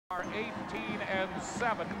are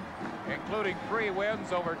 18-7, including 3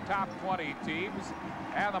 wins over top 20 teams.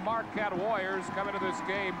 And the Marquette Warriors come into this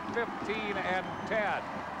game 15-10.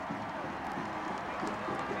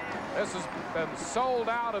 This has been sold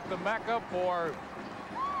out at the Mecca for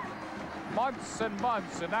months and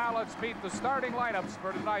months. And now let's meet the starting lineups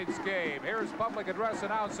for tonight's game. Here's public address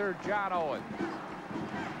announcer John Owen.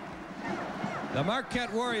 The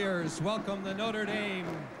Marquette Warriors welcome the Notre Dame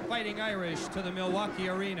Fighting Irish to the Milwaukee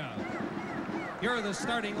Arena. Here are the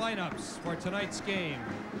starting lineups for tonight's game.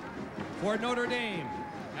 For Notre Dame,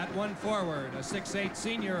 at one forward, a 6'8"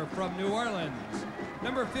 senior from New Orleans,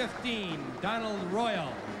 number 15, Donald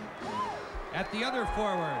Royal. At the other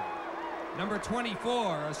forward, number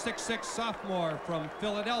 24, a 6'6" sophomore from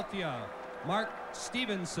Philadelphia, Mark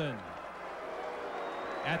Stevenson.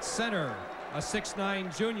 At center, a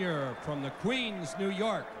 6'9" junior from the Queens, New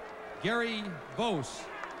York, Gary Vos.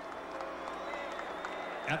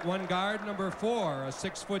 At one guard, number 4, a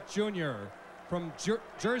 6-foot junior from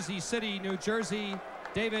Jersey City, New Jersey,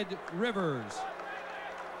 David Rivers.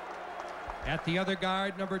 At the other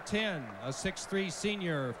guard, number 10, a 6'3"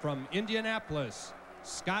 senior from Indianapolis,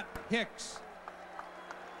 Scott Hicks.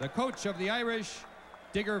 The coach of the Irish,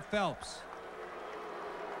 Digger Phelps.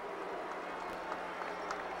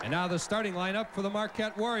 And now the starting lineup for the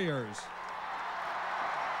Marquette Warriors.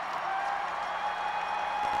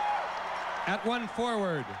 At one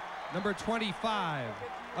forward, number 25,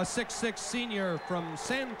 a 6'6" senior from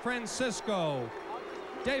San Francisco,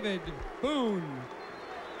 David Boone.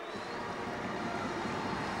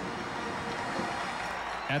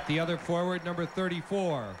 At the other forward, number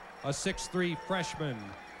 34, a 6'3" freshman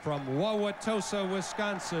from Wauwatosa,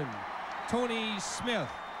 Wisconsin, Tony Smith.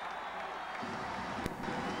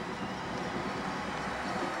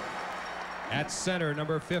 At center,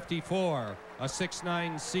 number 54, a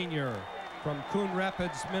 6'9" senior from Coon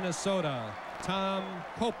Rapids, Minnesota, Tom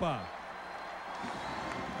Kopa.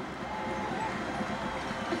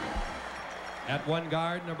 At one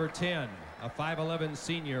guard, number 10, a 5'11"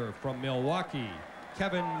 senior from Milwaukee,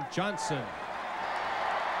 Kevin Johnson.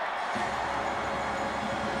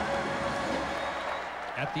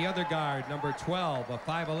 At the other guard, number 12, a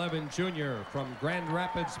 5'11" junior from Grand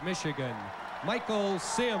Rapids, Michigan, Michael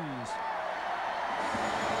Sims.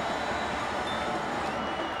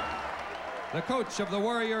 The coach of the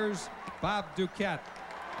Warriors, Bob Duquette.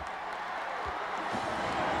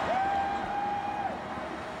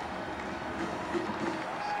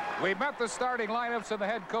 We've met the starting lineups and the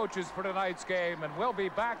head coaches for tonight's game, and we'll be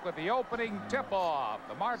back with the opening tip-off.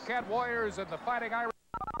 The Marquette Warriors and the Fighting Irish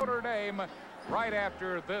Notre Dame right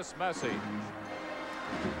after this message.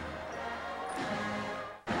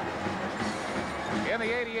 In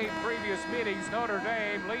the 88 previous meetings, Notre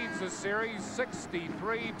Dame leads the series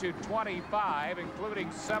 63-25,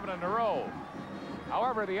 including 7 in a row.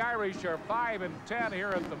 However, the Irish are 5-10 here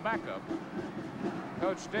at the Mecca.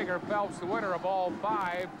 Coach Digger Phelps, the winner of all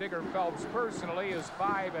 5. Digger Phelps personally is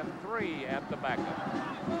 5-3 at the Mecca.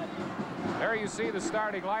 There you see the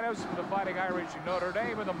starting lineups for the Fighting Irish and Notre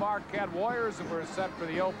Dame and the Marquette Warriors, and we're set for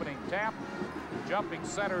the opening tap. Jumping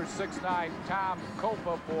center, 6'9", Tom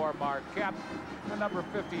Kopa for Marquette. The number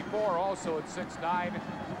 54, also at 6'9",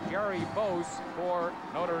 Gary Vos for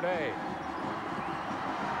Notre Dame.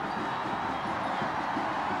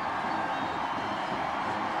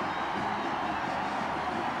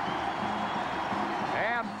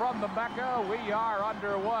 From the Mecca, we are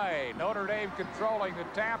underway. Notre Dame controlling the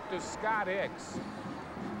tap to Scott Hicks.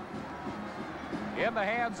 In the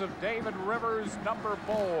hands of David Rivers, number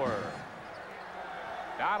 4.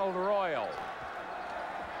 Donald Royal.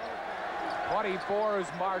 24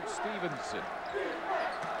 is Mark Stevenson.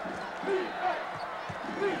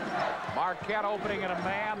 Marquette opening in a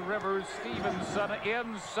man. Rivers, Stevenson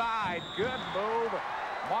inside. Good move.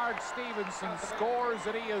 Mark Stevenson scores,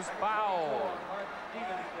 and he is fouled.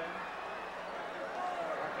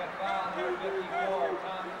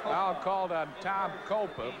 Foul called on Tom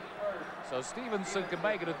Kopa. So Stevenson can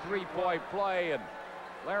make it a 3-point play. And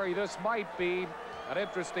Larry, this might be an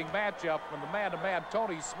interesting matchup when the man-to-man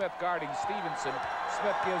Tony Smith guarding Stevenson.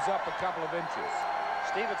 Smith gives up a couple of inches.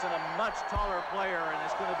 Stevenson, a much taller player, and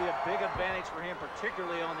it's going to be a big advantage for him,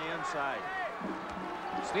 particularly on the inside.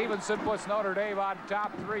 Stevenson puts Notre Dame on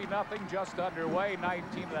top 3-0, just underway,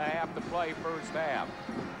 19.5 to play first half.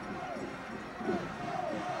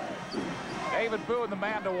 David Boone, the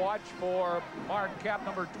man to watch for Marquette,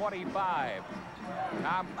 number 25.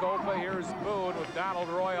 Tom Kopa, here's Boone with Donald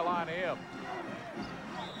Royal on him.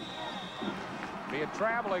 Be a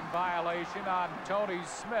traveling violation on Tony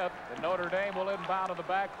Smith, and Notre Dame will inbound to the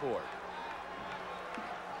backcourt.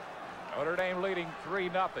 Notre Dame leading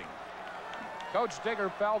 3-0. Coach Digger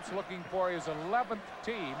Phelps looking for his 11th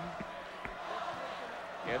team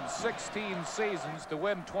in 16 seasons to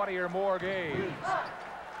win 20 or more games.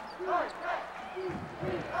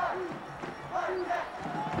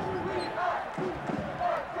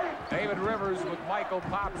 David Rivers with Michael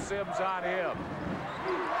Pop Sims on him.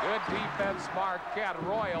 Good defense, Marquette.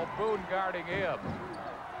 Royal Boone guarding him.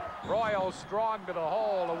 Royal strong to the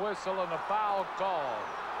hole, a whistle and a foul call.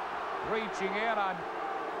 Reaching in on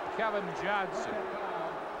Kevin Johnson.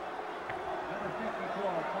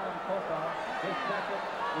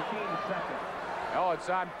 No, it's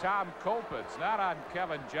on Tom Copa. It's not on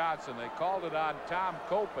Kevin Johnson. They called it on Tom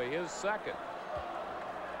Copa, his second.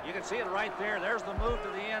 You can see it right there. There's the move to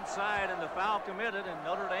the inside and the foul committed, and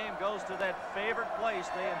Notre Dame goes to that favorite place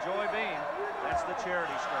they enjoy being. That's the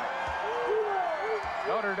charity stripe.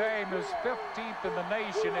 Notre Dame is 15th in the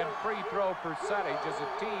nation in free throw percentage as a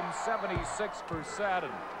team, 76%.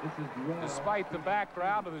 And despite the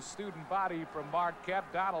background of the student body from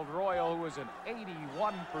Marquette, Donald Royal, who is an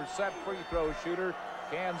 81% free throw shooter,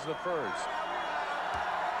 cans the first.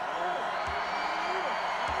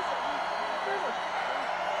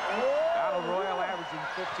 Donald Royal averaging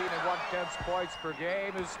 15 1/10 points per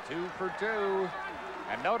game is 2 for 2.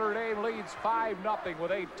 And Notre Dame leads 5-0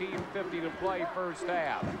 with 18:50 to play first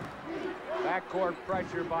half. Backcourt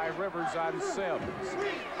pressure by Rivers on Sims.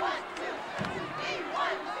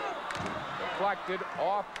 Deflected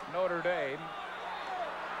off Notre Dame.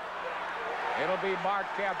 It'll be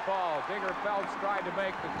Marquette ball. Digger Phelps tried to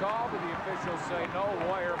make the call, but the officials say no,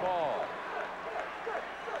 Warrior ball.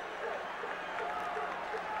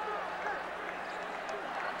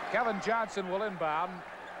 Kevin Johnson will inbound.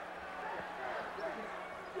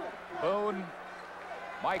 Boone,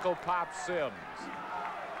 Michael Pop Sims.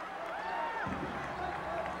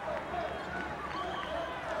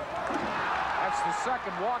 That's the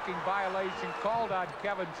second walking violation called on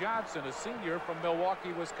Kevin Johnson, a senior from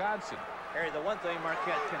Milwaukee, Wisconsin. Harry, the one thing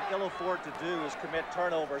Marquette can ill afford to do is commit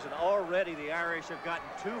turnovers, and already the Irish have gotten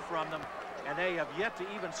 2 from them, and they have yet to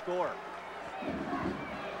even score.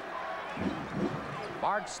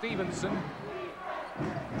 Mark Stevenson.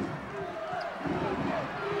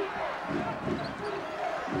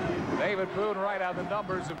 David Boone right on the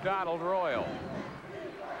numbers of Donald Royal.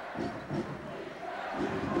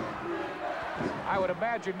 I would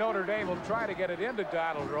imagine Notre Dame will try to get it into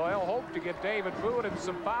Donald Royal, hope to get David Boone in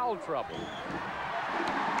some foul trouble.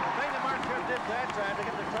 The thing that Marquette did that time to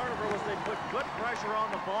get the turnover was they put good pressure on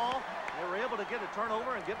the ball. They were able to get a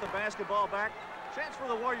turnover and get the basketball back. Chance for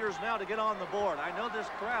the Warriors now to get on the board. I know this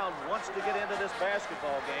crowd wants to get into this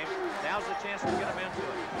basketball game. Now's the chance to get them into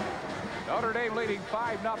it. Notre Dame leading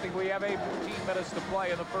 5-0. We have 18 minutes to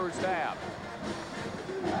play in the first half.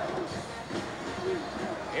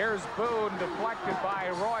 Here's Boone, deflected by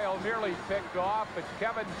Royal, nearly picked off, but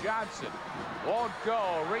Kevin Johnson won't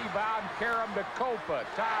go. Rebound, Karam to Copa.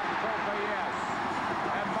 Tom Copa, yes.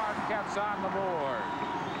 And Marquette's on the board.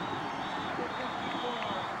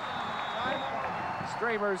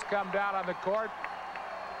 Streamers come down on the court.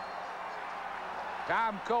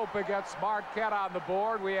 Tom Copa gets Marquette on the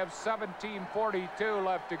board. We have 17:42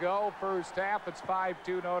 left to go. First half, it's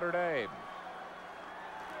 5-2 Notre Dame.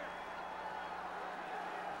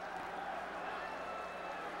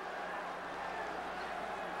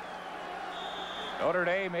 Notre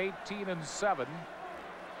Dame 18-7.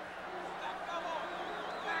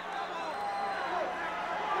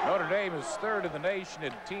 Notre Dame is third in the nation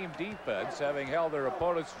in team defense, having held their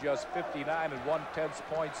opponents just 59 1/10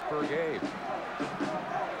 points per game.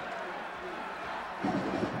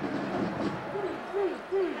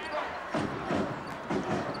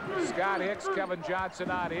 Scott Hicks, Kevin Johnson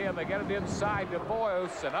on him. They get it inside to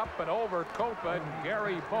Boyce and up and over Copa, and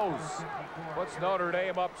Gary Bose puts Notre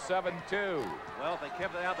Dame up 7-2. Well, if they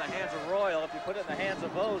kept it out of the hands of Royal, if you put it in the hands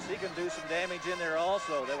of Bose, he can do some damage in there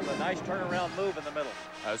also. There was a nice turnaround move in the middle.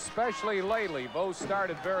 Especially lately, Bose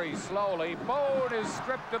started very slowly. Bone is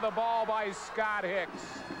stripped of the ball by Scott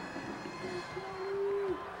Hicks.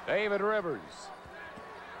 David Rivers.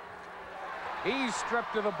 He's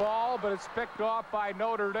stripped of the ball, but it's picked off by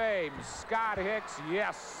Notre Dame. Scott Hicks,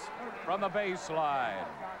 yes, from the baseline.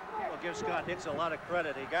 We'll give Scott Hicks a lot of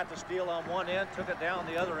credit. He got the steal on one end, took it down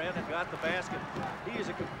the other end, and got the basket. He is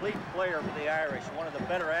a complete player for the Irish, one of the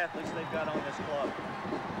better athletes they've got on this club.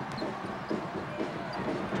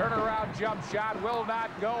 Turnaround jump shot will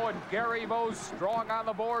not go, and Gary Bose strong on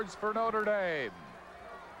the boards for Notre Dame.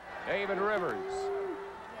 David Rivers.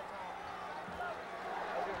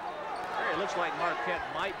 It looks like Marquette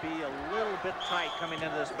might be a little bit tight coming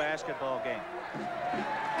into this basketball game.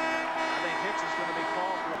 I think Hicks is going to be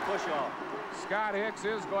called for a push-off. Scott Hicks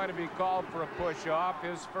is going to be called for a push-off.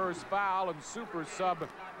 His first foul, and super sub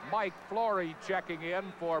Mike Flory checking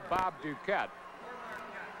in for Bob Duquette.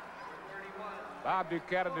 Bob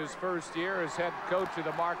Duquette in his first year as head coach of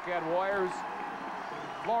the Marquette Warriors.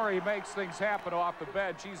 Flory makes things happen off the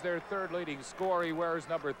bench. He's their third leading scorer. He wears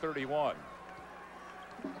number 31.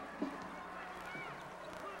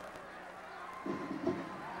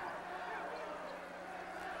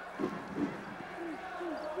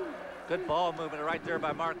 Good ball movement right there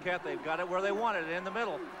by Marquette. They've got it where they wanted it, in the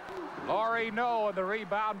middle. Laurie No, and the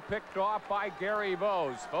rebound picked off by Gary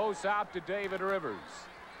Vose. Vose out to David Rivers.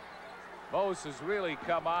 Vose has really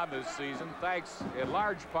come on this season, thanks in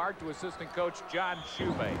large part to assistant coach John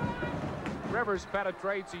Shoemake. Rivers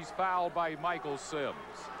penetrates. He's fouled by Michael Sims.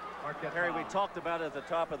 Harry, we talked about it at the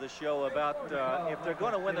top of the show about if they're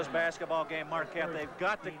going to win this basketball game, Marquette, they've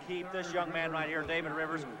got to keep this young man right here, David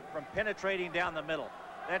Rivers, from penetrating down the middle.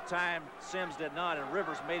 That time, Sims did not, and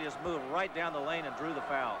Rivers made his move right down the lane and drew the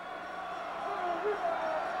foul.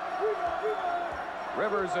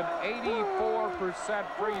 Rivers, an 84%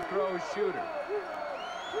 free throw shooter.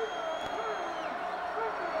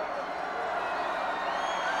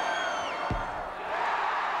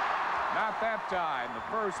 Not that time. The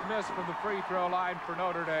first miss from the free throw line for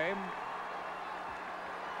Notre Dame.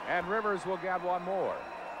 And Rivers will get one more.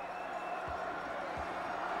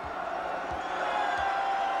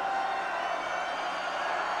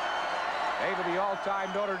 David, the all-time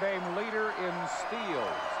Notre Dame leader in steals.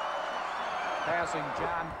 Passing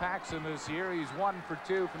John Paxson this year. He's 1 for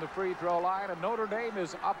 2 from the free throw line, and Notre Dame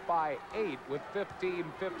is up by 8 with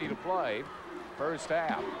 15:50 to play. First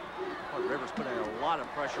half. Boy, Rivers putting a lot of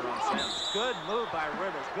pressure on Sims. Good move by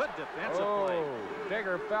Rivers. Good defensive play.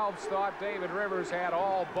 Digger Phelps thought David Rivers had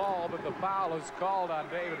all ball, but the foul is called on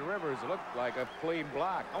David Rivers. It looked like a clean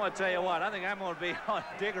block. I want to tell you what, I think I'm going to be on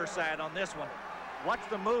Digger's side on this one. Watch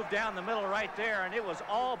the move down the middle right there, and it was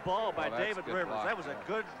all ball by David Rivers. Block, that was a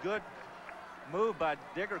good move by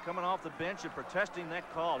Digger coming off the bench and protesting that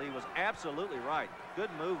call. He was absolutely right. Good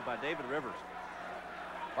move by David Rivers.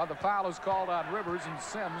 Well, the foul is called on Rivers, and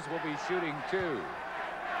Sims will be shooting 2.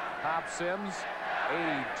 Pop Sims,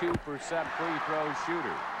 82% free throw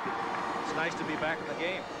shooter. It's nice to be back in the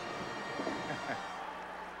game.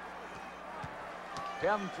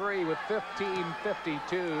 10-3 with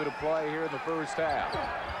 15:52 to play here in the first half.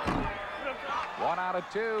 1 out of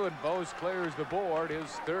 2, and Vose clears the board. His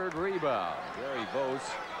third rebound. Gary Vose,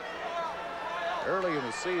 early in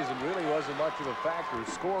the season, really wasn't much of a factor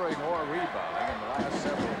scoring or rebounding. In the last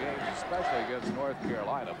several games, especially against North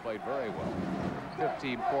Carolina, played very well.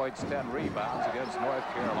 15 points, 10 rebounds against North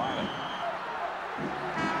Carolina.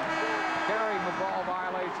 Carrying the ball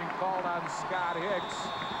violation called on Scott Hicks.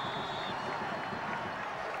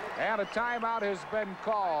 And a timeout has been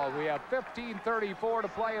called. We have 15:34 to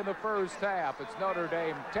play in the first half. It's Notre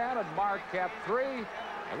Dame 10 and Marquette 3.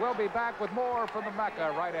 And we'll be back with more from the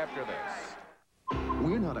Mecca right after this.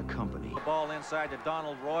 We're not a company. The ball inside to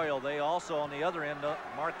Donald Royal. They also, on the other end,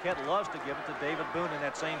 Marquette loves to give it to David Boone in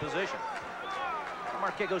that same position.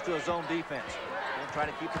 Marquette goes to a zone defense. They'll try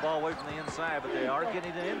to keep the ball away from the inside, but they are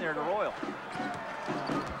getting it in there to Royal.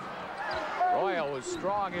 Royal was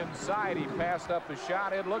strong inside. He passed up the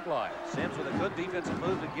shot, it looked like. Sims with a good defensive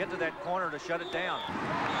move to get to that corner to shut it down.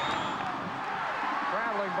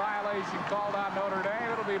 Traveling violation called on Notre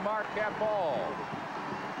Dame. It'll be Marquette ball.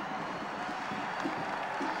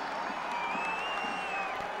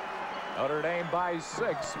 Notre Dame by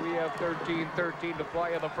 6. We have 13-13 to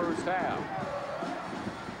play in the first half.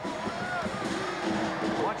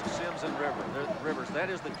 Watch Sims and Rivers. That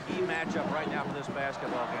is the key matchup right now for this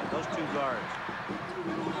basketball game. Those two guards.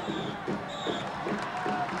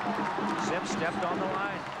 Sims stepped on the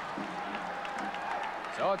line.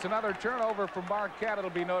 So it's another turnover from Marquette. It'll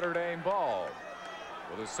be Notre Dame ball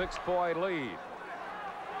with a 6-point lead.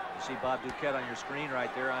 You see Bob Duquette on your screen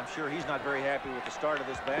right there. I'm sure he's not very happy with the start of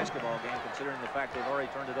this basketball game, considering the fact they've already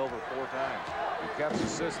turned it over 4 times. Duquette's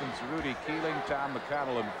assistants Rudy Keeling, Tom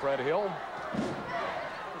McConnell, and Fred Hill.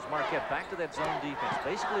 Marquette back to that zone defense.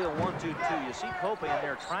 Basically a 1-2-2. You see Cope in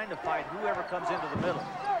there trying to fight whoever comes into the middle.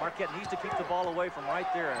 Marquette needs to keep the ball away from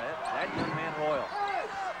right there. That young man Royal.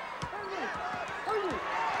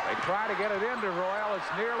 They try to get it into Royal.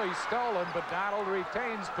 It's nearly stolen, but Donald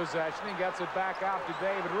retains possession and gets it back out to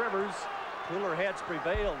David Rivers. Cooler heads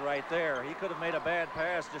prevailed right there. He could have made a bad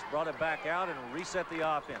pass, just brought it back out and reset the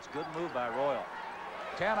offense. Good move by Royal.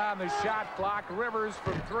 10 on the shot clock. Rivers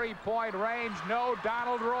from 3-point range. No.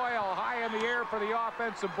 Donald Royal high in the air for the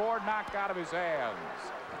offensive board. Knocked out of his hands.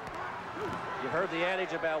 You heard the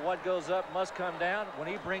adage about what goes up must come down. When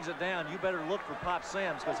he brings it down, you better look for Pop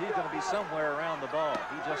Sims because he's going to be somewhere around the ball.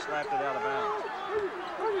 He just slapped it out of bounds.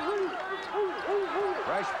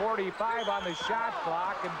 Fresh 45 on the shot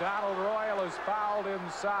clock, and Donald Royal is fouled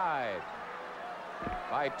inside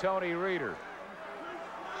by Tony Reeder.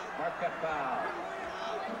 Marquette foul.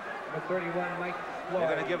 Number 31, Mike. They're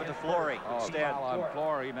going to give it to Flory instead. Foul on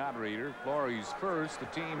Flory, not Reeder. Flory's first, the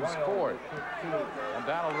team's fourth. And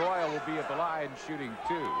Donald Royal will be at the line shooting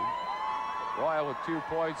 2. Royal with 2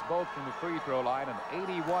 points, both from the free throw line, an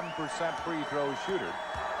 81% free throw shooter.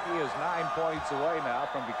 He is 9 points away now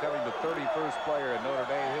from becoming the 31st player in Notre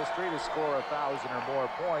Dame history to score 1,000 or more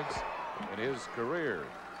points in his career.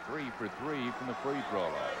 3 for 3 from the free throw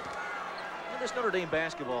line. This Notre Dame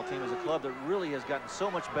basketball team is a club that really has gotten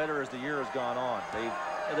so much better as the year has gone on.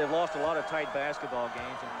 They've lost a lot of tight basketball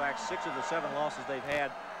games. In fact, 6 of the 7 losses they've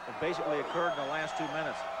had have basically occurred in the last 2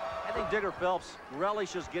 minutes. I think Digger Phelps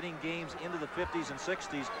relishes getting games into the 50s and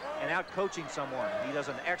 60s and out coaching someone. He does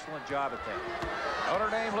an excellent job at that.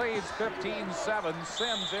 Notre Dame leads 15-7.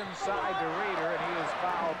 Sims inside to Reeder, and he is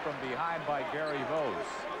fouled from behind by Gary Vose.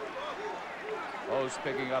 Vose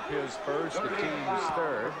picking up his first, the team's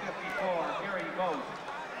third.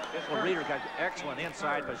 Well, Reeder got excellent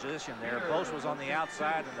inside position there. Vose was on the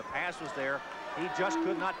outside, and the pass was there. He just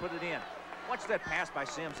could not put it in. Watch that pass by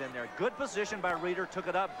Sims in there. Good position by Reeder. Took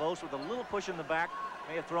it up. Vose with a little push in the back.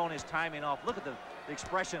 May have thrown his timing off. Look at the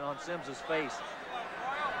expression on Sims's face.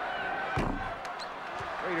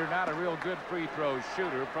 Reeder not a real good free throw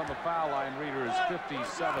shooter. From the foul line, Reeder is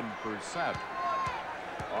 57%.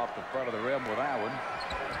 Off the front of the rim with that one.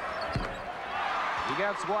 He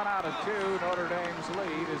gets 1 out of 2. Notre Dame's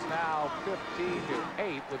lead is now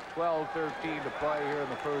 15-8 with 12:13 to play here in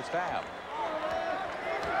the first half.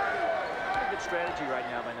 Good strategy right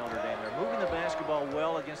now by Notre Dame. They're moving the basketball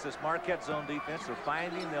well against this Marquette zone defense. They're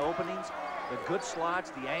finding the openings, the good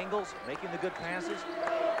slots, the angles, making the good passes.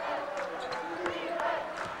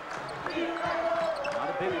 Not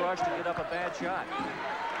a big rush to get up a bad shot.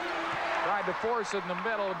 Tried to force it in the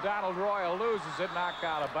middle, and Donald Royal loses it. Knocked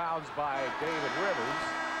out of bounds by David Rivers.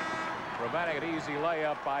 Preventing an easy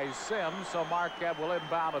layup by Sims, so Marquette will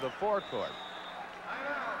inbound to the forecourt.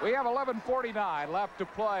 We have 11:49 left to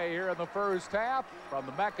play here in the first half. From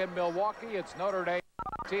the Mecca in Milwaukee, it's Notre Dame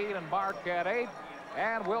 18 and Marquette 8.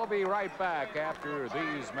 And we'll be right back after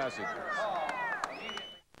these messages.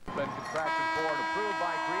 Been contracted for and approved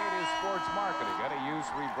by Creative Sports Marketing. Any use,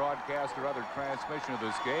 rebroadcast, or other transmission of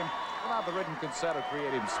this game without the written consent of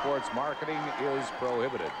Creative Sports Marketing is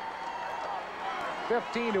prohibited.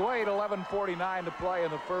 15-8, 11:49 to play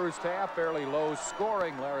in the first half. Fairly low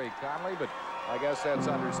scoring, Larry Conley, but I guess that's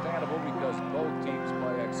understandable because both teams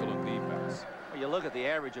play excellent defense. Well, you look at the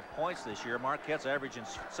average of points this year. Marquette's averaging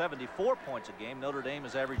 74 points a game. Notre Dame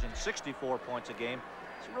is averaging 64 points a game.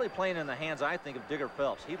 It's really playing in the hands, I think, of Digger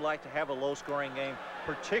Phelps. He'd like to have a low-scoring game,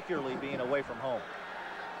 particularly being away from home.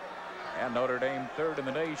 And Notre Dame third in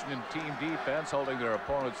the nation in team defense, holding their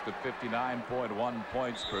opponents to 59.1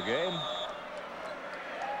 points per game.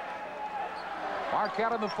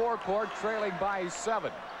 Marquette in the forecourt, trailing by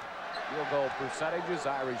 7. Field goal percentages,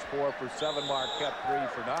 Irish 4 for 7, Marquette 3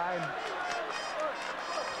 for 9.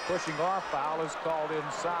 Pushing off foul is called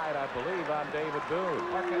inside, I believe, on David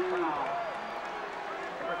Boone. Marquette foul.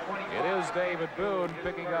 It is David Boone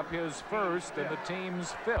picking up his first and the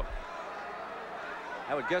team's 5th.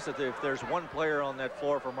 I would guess that if there's one player on that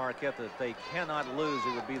floor for Marquette that they cannot lose,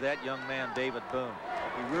 it would be that young man, David Boone.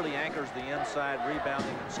 He really anchors the inside,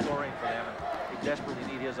 rebounding and scoring for them, and they desperately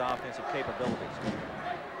need his offensive capabilities.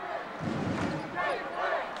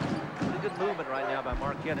 Pretty good movement right now by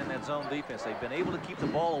Marquette in that zone defense. They've been able to keep the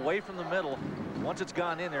ball away from the middle. Once it's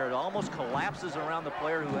gone in there, it almost collapses around the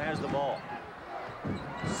player who has the ball.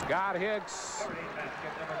 Scott Hicks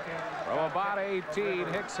from about 18.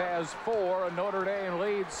 Hicks has 4, and Notre Dame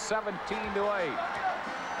leads 17-8.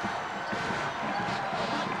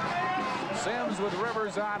 Sims with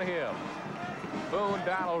Rivers on him. Boone,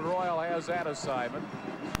 Donald Royal has that assignment.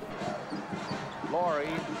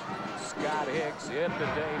 Laurie, Scott Hicks into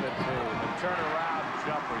David Boone. The turnaround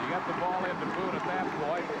jumper. You got the ball into Boone at that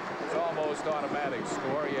point. It's almost automatic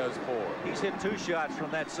score. He has 4. He's hit 2 shots from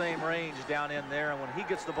that same range down in there, and when he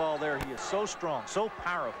gets the ball there, he is so strong, so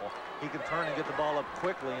powerful. He can turn and get the ball up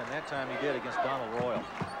quickly, and that time he did against Donald Royal.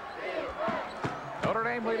 Notre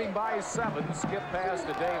Dame leading by 7. Skip pass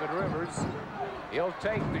to David Rivers. He'll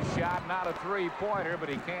take the shot, not a 3-pointer, but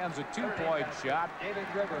he cans a 2-point shot. David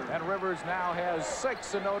Rivers. And Rivers now has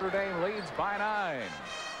 6, and Notre Dame leads by 9.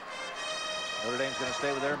 Notre Dame's going to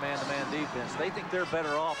stay with their man-to-man defense. They think they're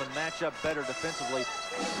better off and match up better defensively.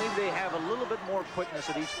 Maybe they have a little bit more quickness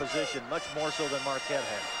at each position, much more so than Marquette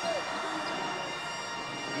has.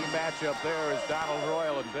 Key matchup there is Donald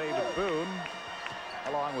Royal and David Boone,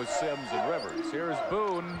 along with Sims and Rivers. Here's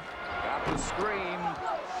Boone, got the screen,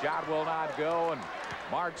 shot will not go, and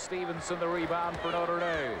Mark Stevenson the rebound for Notre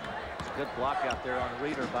Dame. It's a good block out there on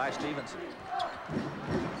Reeder by Stevenson.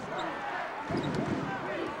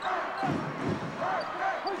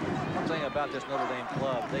 One thing about this Notre Dame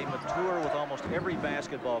club, they mature with almost every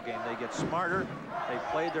basketball game. They get smarter. They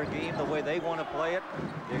played their game the way they want to play it.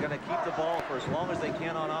 They're going to keep the ball for as long as they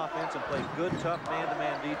can on offense and play good, tough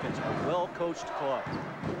man-to-man defense. A well-coached club.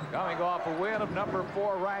 Coming off a win of number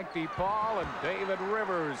 4 ranked DePaul, and David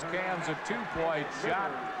Rivers cans a 2-point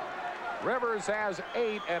shot. Rivers has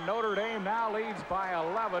 8, and Notre Dame now leads by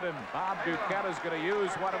 11, and Bob Duquette is going to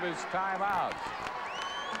use one of his timeouts.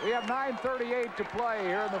 We have 9:38 to play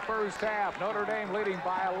here in the first half. Notre Dame leading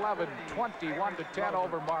by 11, 21-10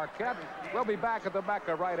 over Marquette. We'll be back at the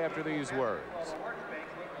Mecca right after these words.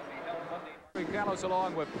 Kellis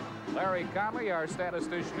along with Larry Conley. Our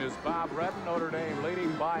statistician is Bob Redden. Notre Dame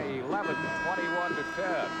leading by 11,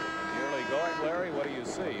 21-10. Early going, Larry, what do you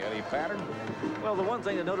see? Any pattern? Well, the one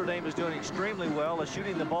thing that Notre Dame is doing extremely well is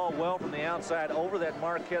shooting the ball well from the outside over that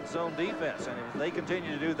Marquette zone defense. And if they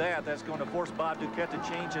continue to do that, that's going to force Bob Duquette to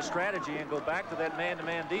change his strategy and go back to that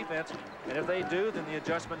man-to-man defense. And if they do, then the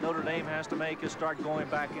adjustment Notre Dame has to make is start going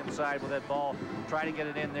back inside with that ball, try to get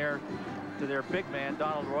it in there to their big man,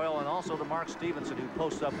 Donald Royal, and also to Mark Stevenson, who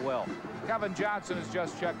posts up well. Kevin Johnson has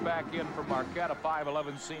just checked back in for Marquette, a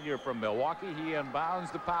 5'11" senior from Milwaukee. He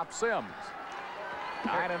inbounds to Pop Sims.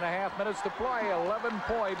 9.5 minutes to play,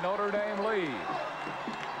 11-point Notre Dame lead.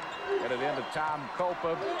 Get it into Tom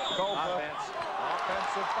Copa.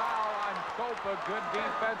 Offensive foul on Copa. Good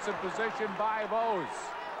defensive position by Vos.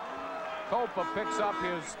 Copa picks up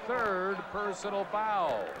his 3rd personal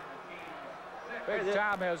foul. Big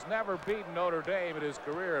Tom has never beaten Notre Dame in his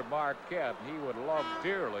career at Marquette. He would love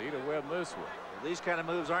dearly to win this one. These kind of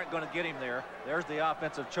moves aren't going to get him there. There's the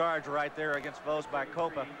offensive charge right there against Vos by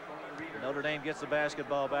Copa. Notre Dame gets the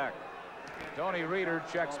basketball back. Tony Reeder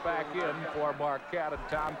checks back in for Marquette, and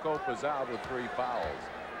Tom Copa's out with 3 fouls.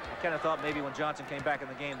 I kind of thought maybe when Johnson came back in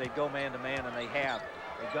the game, they'd go man-to-man, and they have.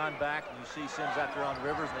 They've gone back, and you see Sims out there on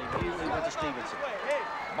Rivers, and they immediately went to Stevenson.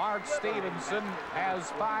 Mark Stevenson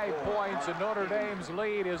has 5 points, and Notre Dame's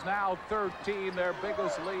lead is now 13, their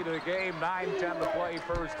biggest lead of the game. 9:10 to play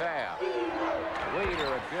first half. Reeder,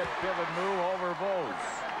 a good pivot move over Vos.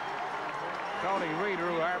 Tony Reeder,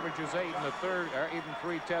 who averages 8 in the third, or even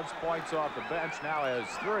 3/10 points off the bench, now has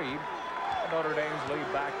 3. Notre Dame's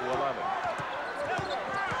lead back to 11.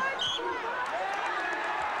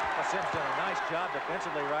 Sims done a nice job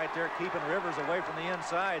defensively right there, keeping Rivers away from the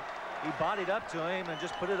inside. He bodied up to him and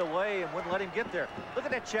just put it away and wouldn't let him get there. Look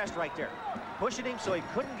at that chest right there. Pushing him so he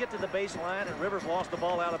couldn't get to the baseline, and Rivers lost the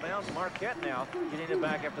ball out of bounds. Marquette now getting it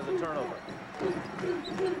back after the turnover.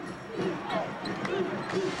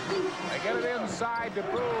 They get it inside to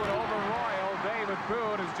Boone over Royal. David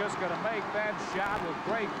Boone is just going to make that shot with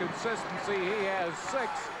great consistency. He has 6.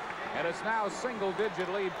 And it's now a single-digit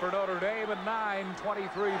lead for Notre Dame at 9,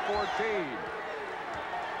 23-14.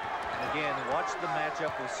 Again, watch the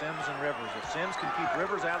matchup with Sims and Rivers. If Sims can keep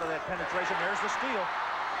Rivers out of that penetration, there's the steal.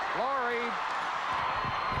 Flory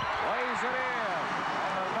lays it in.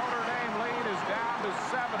 And the Notre Dame lead is down to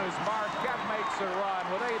 7 as Marquette makes a run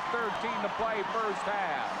with 8:13 to play first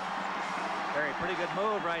half. Pretty good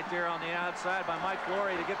move right there on the outside by Mike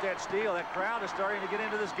Flory to get that steal. That crowd is starting to get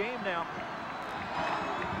into this game now.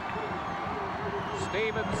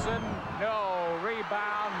 Stevenson, no.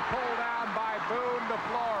 Rebound, pulled down by Boone to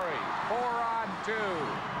Flory. 4-on-2.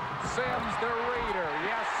 Sims to Reeder.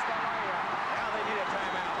 Yes, the layup. Now they need a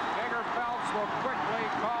timeout. Digger Phelps will quickly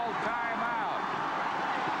call timeout.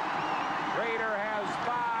 Reeder has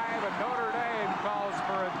 5, and Notre Dame calls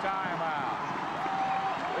for a timeout.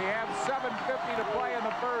 We have 7:50 to play in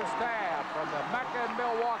the first half. From the Mecca in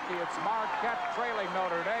Milwaukee, it's Marquette trailing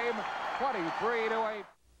Notre Dame 23-8.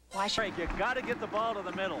 You got to get the ball to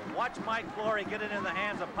the middle. Watch Mike Flory get it in the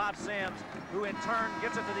hands of Pop Sims, who in turn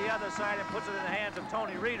gets it to the other side and puts it in the hands of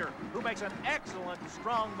Tony Reeder, who makes an excellent,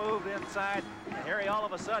 strong move inside. And Harry, all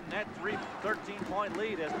of a sudden, that 13-point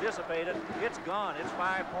lead has dissipated. It's gone. It's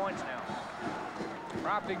 5 points now.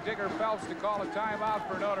 Prompting Digger Phelps to call a timeout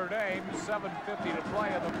for Notre Dame. 7:50 to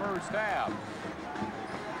play in the first half.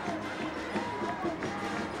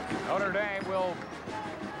 Notre Dame will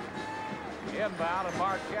inbound, and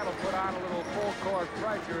Marquette will put on a little full-court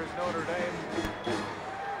pressure as Notre Dame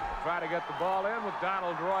try to get the ball in with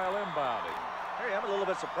Donald Royal inbounding. Harry, I'm a little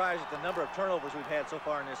bit surprised at the number of turnovers we've had so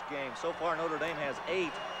far in this game. So far, Notre Dame has 8,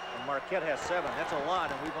 and Marquette has 7. That's a lot,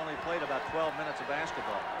 and we've only played about 12 minutes of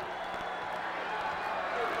basketball.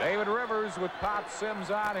 David Rivers with Pop Sims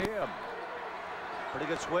on him. Pretty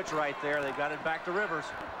good switch right there. They got it back to Rivers.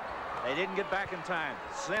 They didn't get back in time.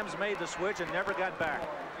 Sims made the switch and never got back.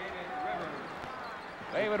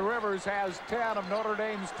 David Rivers has 10 of Notre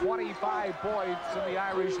Dame's 25 points, and the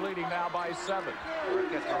Irish leading now by 7.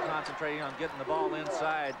 Marquette's been concentrating on getting the ball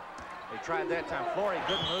inside. They tried that time. Flory,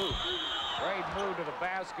 good move. Great move to the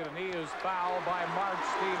basket, and he is fouled by Mark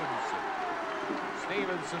Stevenson.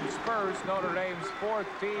 Stevenson spurs Notre Dame's 4th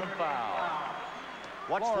team foul.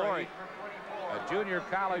 Watch Flory. A junior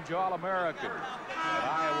college All-American at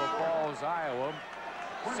Iowa Falls, Iowa.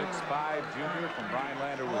 6'5" junior from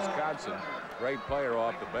Rhinelander, Wisconsin. Great player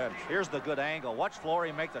off the bench. Here's the good angle. Watch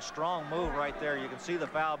Flory make the strong move right there. You can see the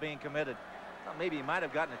foul being committed. Well, maybe he might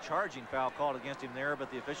have gotten a charging foul called against him there,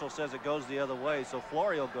 but the official says it goes the other way, so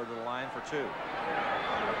Flory will go to the line for 2.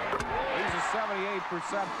 He's a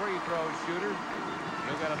 78% free throw shooter.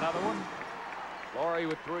 He'll get another one. Flory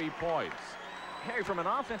with 3 points. Harry, from an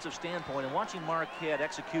offensive standpoint, and watching Marquette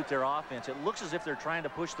execute their offense, it looks as if they're trying to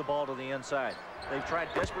push the ball to the inside. They've tried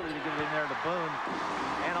desperately to get it in there to Boone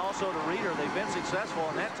and also to Reeder. They've been successful,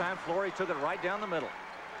 and that time Flory took it right down the middle.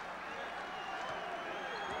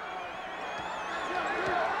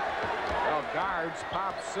 Well, guards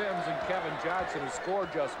Pop Sims and Kevin Johnson have scored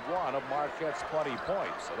just 1 of Marquette's 20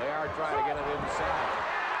 points, so they are trying to get it inside.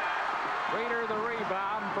 Reeder the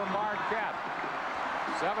rebound from Marquette.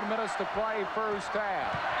 7 minutes to play, first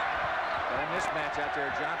half. Got a mismatch out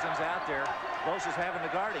there. Johnson's out there. Bose is having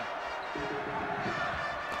to guard him.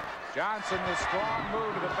 Johnson, the strong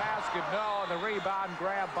move to the basket. No, and the rebound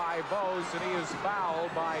grabbed by Bose, and he is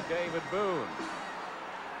fouled by David Boone.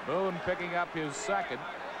 Boone picking up his 2nd.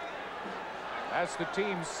 That's the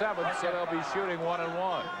team's 7th, so they'll be shooting 1-1.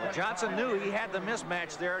 Well, Johnson knew he had the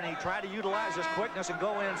mismatch there, and he tried to utilize his quickness and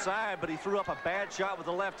go inside, but he threw up a bad shot with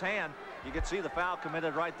the left hand. You can see the foul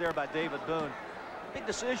committed right there by David Boone. Big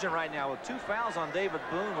decision right now with 2 fouls on David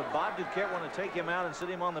Boone. Would Bob Duquette want to take him out and sit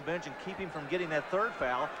him on the bench and keep him from getting that 3rd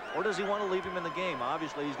foul, or does he want to leave him in the game?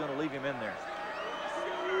 Obviously, he's going to leave him in there.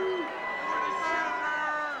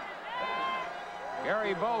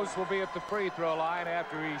 Gary Bose will be at the free throw line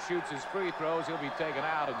after he shoots his free throws. He'll be taken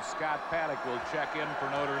out, and Scott Paddock will check in for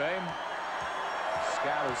Notre Dame.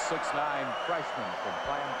 Scott is 6'9" freshman from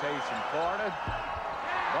Plantation, Florida.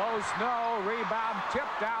 Bose, no. Rebound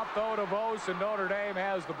tipped out, though, to Bose, and Notre Dame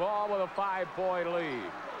has the ball with a 5-point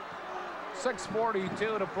lead.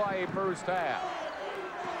 6:42 to play, first half.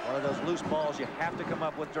 One of those loose balls you have to come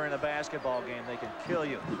up with during a basketball game. They can kill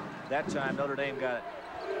you. That time, Notre Dame got it.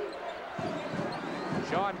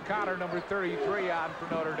 Sean Connor, number 33, on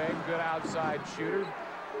for Notre Dame. Good outside shooter.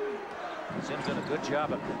 Sims did a good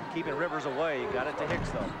job of keeping Rivers away. He got it to Hicks,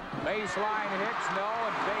 though. Baseline Hicks, no,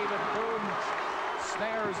 and David Boone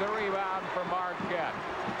snares a rebound for Marquette.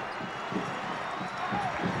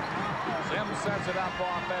 Sims sets it up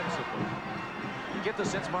offensively. You get the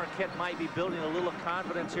sense Marquette might be building a little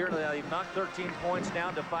confidence here. They've knocked 13 points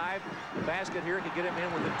down to 5. The basket here could get him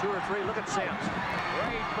in within 2 or 3. Look at Sims.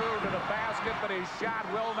 Great move to the basket, but his shot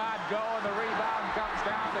will not go, and the rebound comes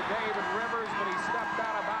down to David Rivers, but he stepped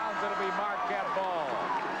out of bounds. It'll be Marquette ball.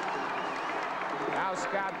 Now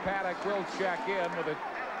Scott Paddock will check in with a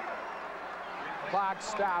clock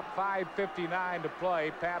stop, 5:59 to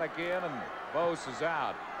play. Paddock in, and Bose is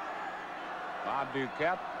out. Bob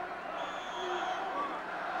Duquette.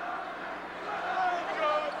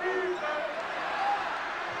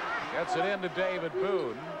 Gets it into David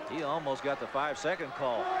Boone. He almost got the 5-second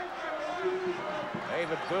call.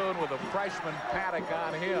 David Boone with a freshman Paddock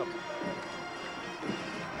on him.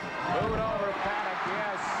 Boone over Paddock,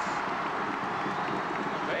 yes.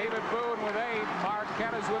 David Boone with 8.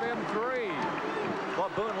 Marquette is within 3. Well,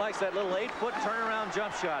 Boone likes that little 8-foot turnaround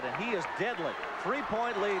jump shot, and he is deadly.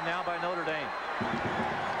 3-point lead now by Notre Dame.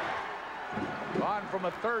 Gone from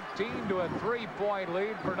a 13 to a 3-point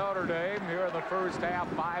lead for Notre Dame here in the first half.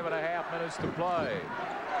 5.5 minutes to play.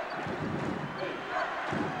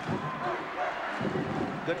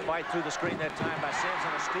 Good fight through the screen that time by Sims,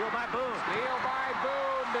 and a steal by Boone. Steal by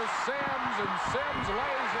Boone to Sims, and Sims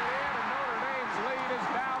lays it in, and Notre Dame's lead is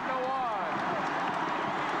down to 1.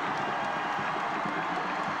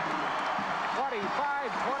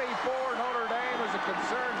 25-24 Notre Dame is a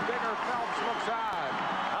concerned Digger Phelps looks on.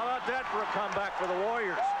 How about that for a comeback for the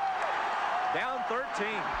Warriors? Down 13.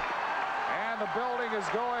 And the building is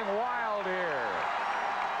going wild here.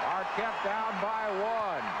 Marquette down by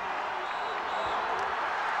 1.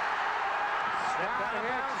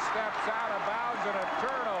 Hicks steps out of bounds and a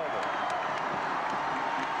turnover.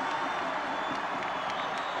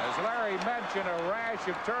 As Larry mentioned, a rash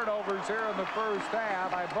of turnovers here in the first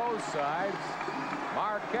half by both sides.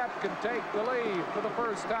 Marquette can take the lead for the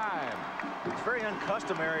first time. It's very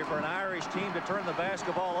uncustomary for an Irish team to turn the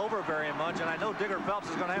basketball over very much, and I know Digger Phelps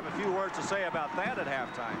is going to have a few words to say about that at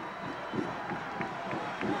halftime.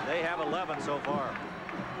 They have 11 so far.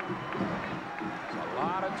 It's a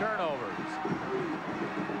lot of turnovers.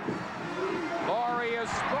 Laurie, a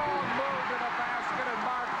strong move to the basket, and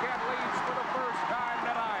Marquette leads for the first time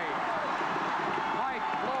tonight. Mike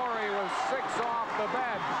Laurie was 6 off the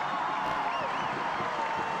bench.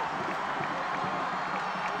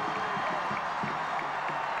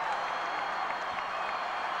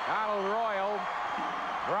 Donald Royal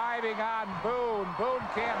driving on Boone. Boone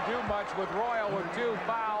can't do much with Royal with 2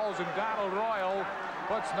 fouls, and Donald Royal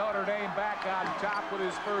puts Notre Dame back on top with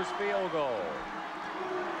his first field goal.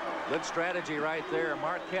 Good strategy right there.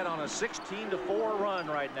 Marquette on a 16-4 run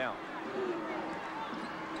right now.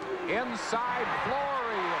 Inside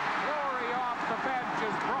Flory, and Flory off the bench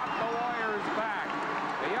has brought the Warriors back.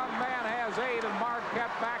 The young man has 8, and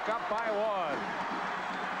Marquette back up by 1.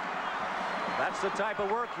 That's the type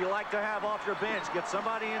of work you like to have off your bench. Get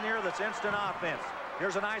somebody in there that's instant offense.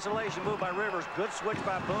 Here's an isolation move by Rivers. Good switch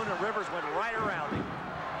by Boone, and Rivers went right around him.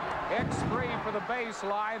 Hicks free for the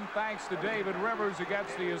baseline thanks to David Rivers who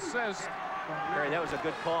gets the assist. Gary, that was a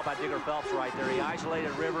good call by Digger Phelps right there. He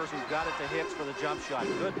isolated Rivers, who got it to Hicks for the jump shot.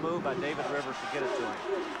 Good move by David Rivers to get it to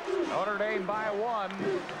him. Notre Dame by 1.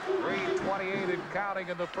 3:28 and counting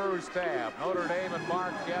in the first half. Notre Dame and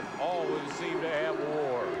Marquette always seem to have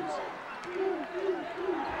wars.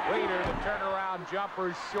 Leader, the turnaround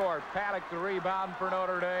jumper short. Paddock the rebound for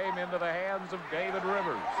Notre Dame into the hands of David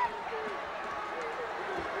Rivers.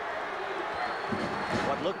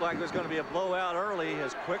 What looked like was going to be a blowout early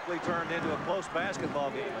has quickly turned into a close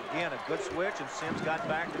basketball game. Again, a good switch, and Sims got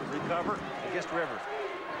back to recover against Rivers.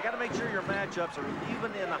 You got to make sure your matchups are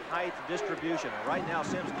even in the height distribution. And right now,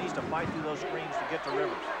 Sims needs to fight through those screens to get to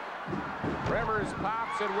Rivers. Rivers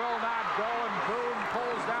pops and will not go, and Boone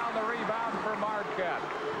pulls down the rebound for Marquette.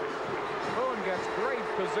 Boone gets great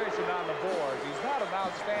position on the boards. He's not an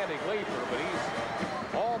outstanding leaper, but he's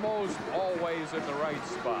almost always in the right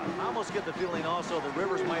spot. I almost get the feeling also that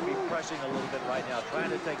Rivers might be pressing a little bit right now,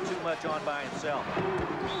 trying to take too much on by himself.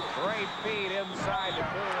 Great feed inside to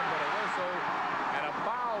Boone with a whistle, and a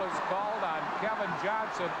foul is called on Kevin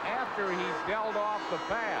Johnson after he dealt off the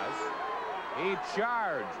pass. He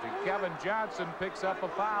charged, and Kevin Johnson picks up a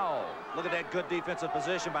foul. Look at that good defensive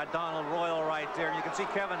position by Donald Royal right there. You can see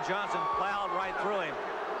Kevin Johnson plowed right through him.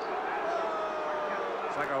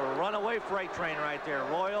 It's like a runaway freight train right there.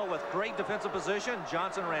 Royal with great defensive position.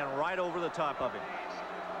 Johnson ran right over the top of him.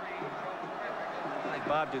 I think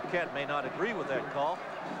Bob Duquette may not agree with that call,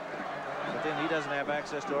 but then he doesn't have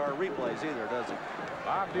access to our replays either, does he?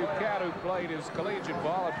 Bob Duquette, who played his collegiate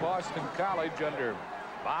ball at Boston College under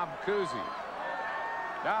Bob Cousy.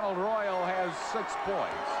 Donald Royal has 6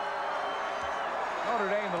 points. Notre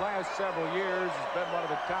Dame the last several years has been one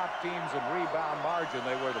of the top teams in rebound margin.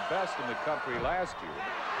 They were the best in the country last year.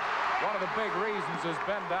 One of the big reasons has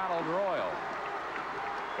been Donald Royal.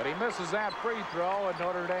 But he misses that free throw, and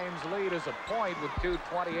Notre Dame's lead is a point with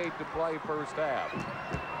 2:28 to play first half.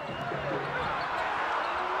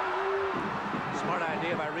 Smart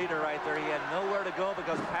idea by Reeder right there. He had nowhere to go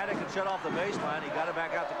because Paddock had shut off the baseline. He got it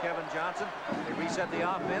back out to Kevin Johnson. They reset the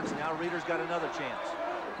offense. Now Reeder's got another chance.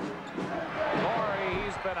 Laurie,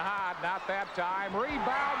 he's been hot. Not that time.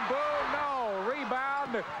 Rebound, Boone, no.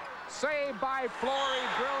 Rebound, saved by Flory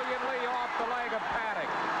brilliantly off the leg of Paddock.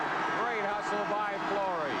 Great hustle by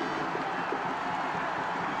Flory.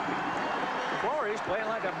 Flory's playing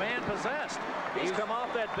like a man possessed. He's come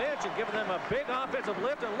off that bench and given them a big offensive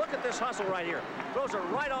lift, and look at this hustle right here. Throws it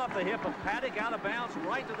right off the hip of Paddock, out of bounds,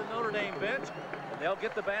 right to the Notre Dame bench, and they'll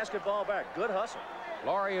get the basketball back. Good hustle.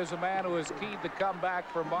 Laurie is a man who has keyed the comeback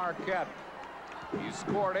for Marquette. He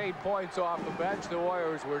scored 8 points off the bench. The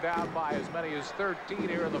Warriors were down by as many as 13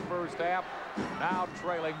 here in the first half, now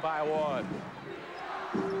trailing by 1.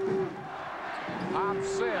 Pop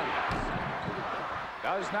Sims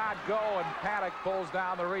does not go, and Paddock pulls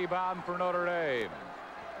down the rebound for Notre Dame.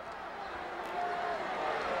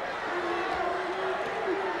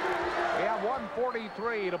 We have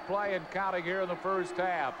 1:43 to play and counting here in the first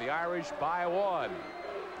half. The Irish by 1.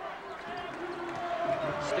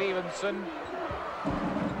 Stevenson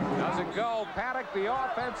doesn't go. Paddock, the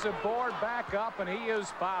offensive board, back up, and he is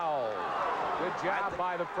fouled. Good job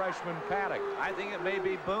by the freshman Paddock. I think it may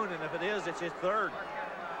be Boone, and if it is, it's his third.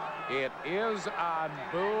 It is on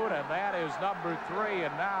Boone, and that is number 3.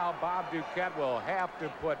 And now Bob Duquette will have to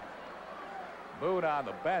put Boone on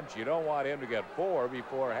the bench. You don't want him to get 4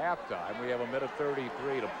 before halftime. We have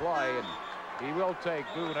 1:33 to play, and he will take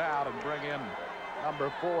Boone out and bring in number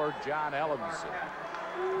 4, John Ellenson.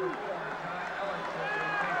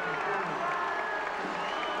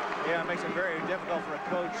 Yeah, it makes it very difficult for a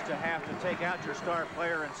coach to have to take out your star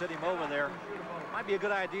player and sit him over there. Might be a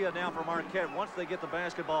good idea now for Marquette, once they get the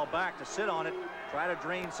basketball back, to sit on it, try to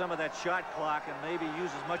drain some of that shot clock, and maybe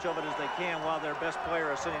use as much of it as they can while their best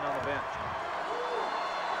player is sitting on the bench.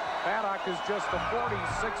 Bannock is just a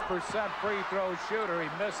 46% free throw shooter. He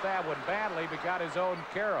missed that one badly, but got his own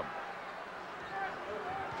carom.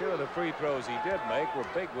 2 of the free throws he did make were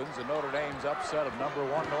big ones, and Notre Dame's upset of number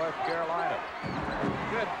 1 North Carolina.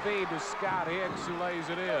 Good feed to Scott Hicks, who lays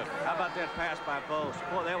it in. How about that pass by Bose?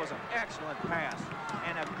 Boy, that was an excellent pass,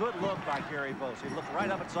 and a good look by Gary Bose. He looked right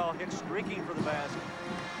up and saw Hicks streaking for the basket.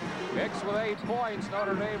 Hicks with 8 points.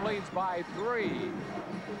 Notre Dame leads by 3.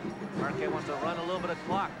 Marquette wants to run a little bit of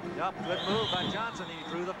clock. Yup, good move by Johnson. He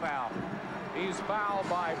drew the foul. He's fouled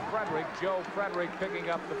by Frederick. Joe Frederick picking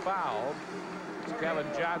up the foul.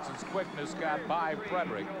 Kevin Johnson's quickness got by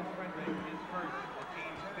Frederick.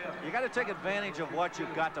 You got to take advantage of what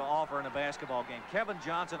you've got to offer in a basketball game. Kevin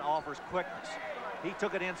Johnson offers quickness. He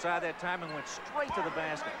took it inside that time and went straight to the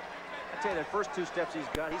basket. I tell you, the first 2 steps he's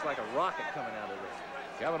got, he's like a rocket coming out of this.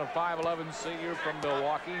 Kevin, a 5'11" senior from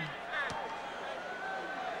Milwaukee.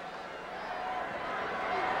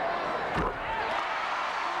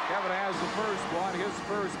 Kevin has the first one, his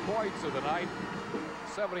first points of the night.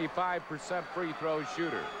 75% free throw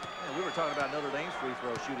shooter. Yeah, we were talking about Notre Dame's free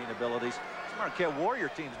throw shooting abilities. This Marquette Warrior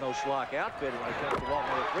team's no schlock outfit when it comes to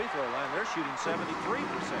walking to the free throw line. They're shooting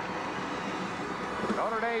 73%.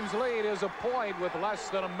 Notre Dame's lead is a point with less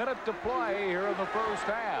than a minute to play here in the first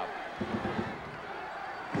half.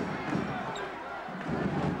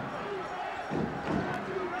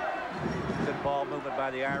 Good ball movement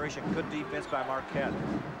by the Irish and good defense by Marquette.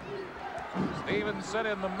 Stevenson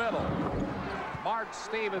in the middle. Mark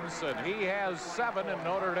Stevenson, he has 7, and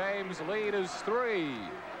Notre Dame's lead is 3.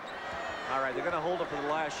 All right, they're going to hold it for the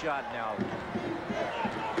last shot now.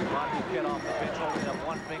 Bob Duquette off the bench holding up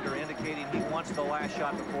one finger, indicating he wants the last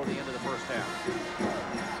shot before the end of the first half.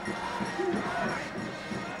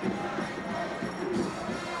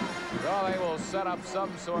 Well, they will set up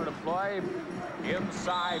some sort of play.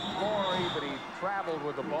 Inside Flory, but he traveled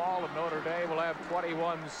with the ball, and Notre Dame will have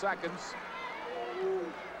 21 seconds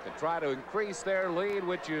to try to increase their lead,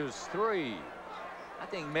 which is 3. I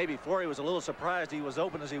think maybe Flory was a little surprised he was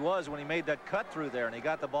open as he was when he made that cut through there, and he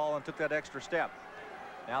got the ball and took that extra step.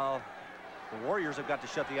 Now the Warriors have got to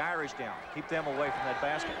shut the Irish down, keep them away from that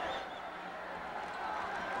basket.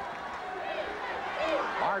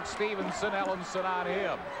 Mark Stevenson, Ellenson on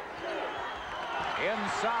him.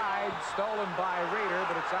 Inside, stolen by Reeder,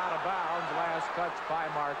 but it's out of bounds. Last touch by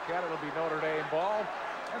Marquette. It'll be Notre Dame ball.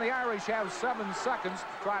 And the Irish have 7 seconds to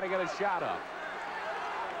try to get a shot up.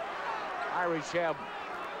 Irish have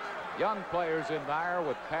young players in there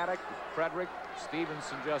with Paddock, Frederick,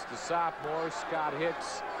 Stevenson just a sophomore, Scott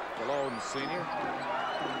Hicks, the lone senior.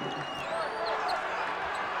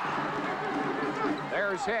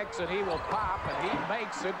 There's Hicks, and he will pop, and he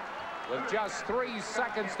makes it with just 3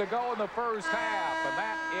 seconds to go in the first half. And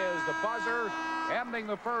that is the buzzer ending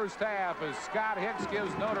the first half as Scott Hicks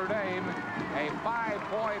gives Notre Dame a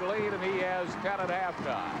 5-point lead, and he has 10 at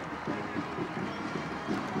halftime.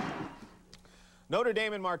 Notre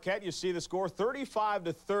Dame and Marquette, you see the score,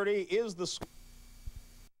 35-30 is the score.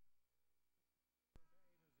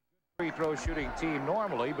 Free throw shooting team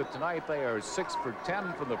normally, but tonight they are 6 for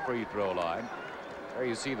 10 from the free throw line. There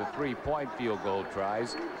you see the 3-point field goal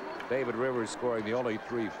tries. David Rivers scoring the only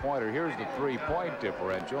 3-pointer. Here's the 3-point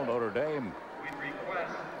differential. Notre Dame,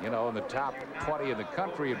 you know, in the top 20 in the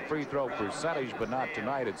country in free throw percentage, but not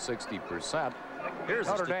tonight at 60%. Here's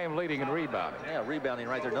Notre Dame leading in rebounding. Yeah, rebounding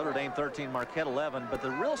right there. Notre Dame 13, Marquette 11. But the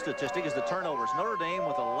real statistic is the turnovers. Notre Dame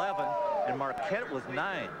with 11 and Marquette with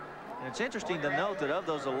 9. And it's interesting to note that of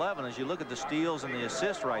those 11, as you look at the steals and the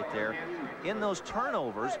assists right there, in those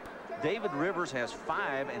turnovers, David Rivers has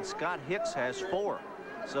 5 and Scott Hicks has 4.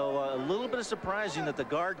 So a little bit of surprising that the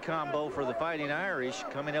guard combo for the Fighting Irish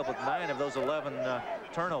coming up with 9 of those 11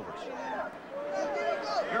 turnovers.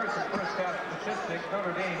 Here's the first half statistic.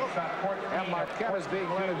 Notre Dame shot 14. And Marquette is being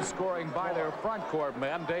led in scoring by their front court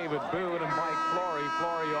men, David Boone and Mike Flory.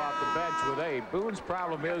 Flory off the bench with 8. Boone's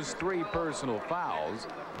problem is 3 personal fouls.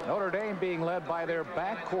 Notre Dame being led by their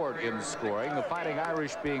backcourt in scoring. The Fighting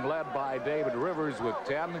Irish being led by David Rivers with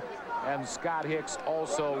 10 and Scott Hicks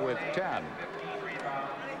also with 10.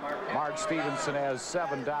 Mark Stevenson has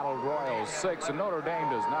 7, Donald Royal 6, and Notre Dame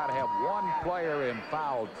does not have one player in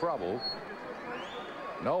foul trouble.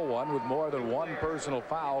 No one with more than one personal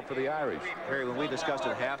foul for the Irish. Harry, when we discussed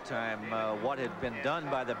at halftime what had been done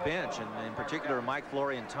by the bench, and in particular Mike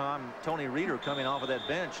Flory and Tony Reeder coming off of that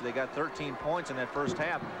bench, they got 13 points in that first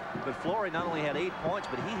half. But Flory not only had 8 points,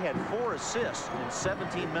 but he had 4 assists in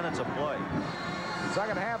 17 minutes of play.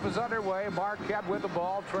 Second half is underway. Marquette with the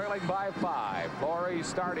ball, trailing by 5. Flory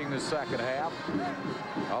starting the second half,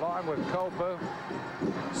 along with Copa,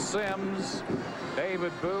 Sims,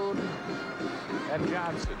 David Boone, and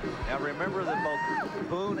Johnson. Now remember that both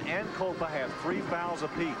Boone and Copa have 3 fouls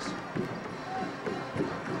apiece.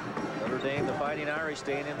 Notre Dame, the Fighting Irish,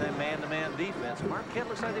 staying in that man-to-man defense. Marquette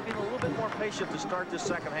looks like they've been a little bit more patient to start this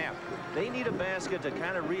second half. They need a basket to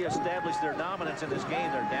kind of reestablish their dominance in this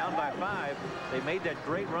game. They're down by 5. They made that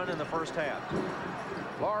great run in the first half.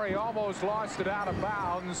 Flory almost lost it out of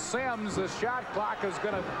bounds. Sims, the shot clock is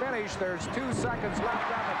going to finish. There's 2 seconds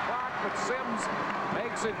left on the clock, but Sims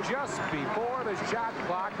makes it just before the shot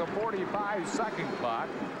clock, the 45-second clock,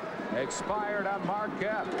 expired on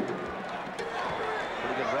Marquette.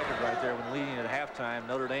 Pretty good record right there when leading at halftime.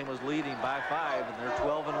 Notre Dame was leading by 5, and they're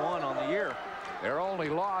 12-1 on the year. Their only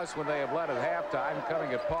loss when they have led at halftime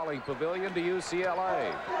coming at Pauling Pavilion to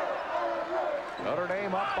UCLA. Notre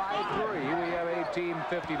Dame up by 3. We have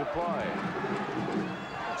 18:50 to play.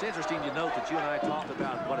 It's interesting to note that you and I talked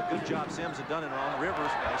about what a good job Sims had done on Rivers.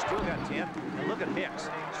 They still got 10. And look at Hicks,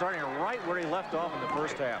 starting right where he left off in the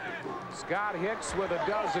first half. Scott Hicks with a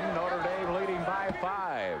dozen. Notre Dame leading by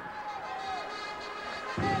 5.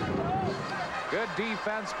 Good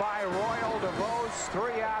defense by Royal. DeVos,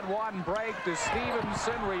 3-on-1 break to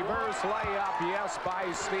Stevenson. Reverse layup, yes,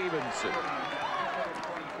 by Stevenson.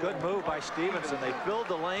 Good move by Stevenson. They filled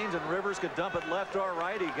the lanes, and Rivers could dump it left or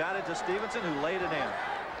right. He got it to Stevenson, who laid it in.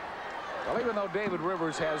 Well, even though David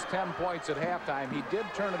Rivers has 10 points at halftime, he did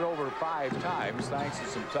turn it over 5 times, thanks to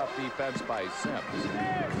some tough defense by Sims.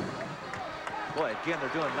 Boy, again, they're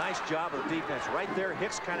doing a nice job of defense. Right there,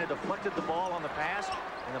 Hicks kind of deflected the ball on the pass,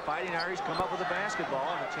 and the Fighting Irish come up with a basketball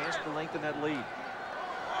and a chance to lengthen that lead.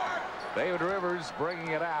 David Rivers bringing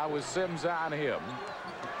it out with Sims on him.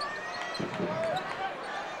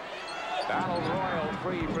 Donald Royal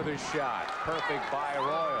free for the shot. Perfect by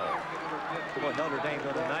Royal. Well, Notre Dame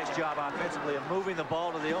doing a nice job offensively of moving the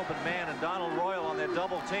ball to the open man, and Donald Royal on that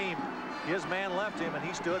double team. His man left him, and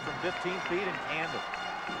he stood from 15 feet and canned it.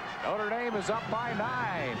 Notre Dame is up by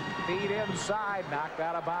 9. Feet inside, knocked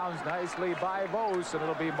out of bounds nicely by Vos, and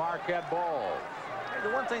it'll be Marquette ball.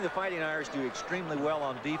 The one thing the Fighting Irish do extremely well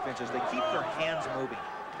on defense is they keep their hands moving.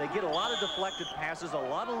 They get a lot of deflected passes, a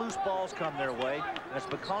lot of loose balls come their way, and it's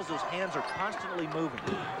because those hands are constantly moving.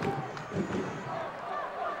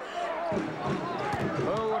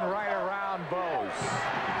 Boone right around Vos.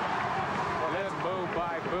 Good move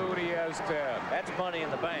by Boone. He has 10. That's money in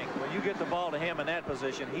the bank. When you get the ball to him in that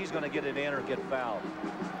position, he's going to get it in or get fouled.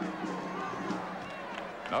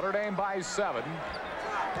 Notre Dame by 7.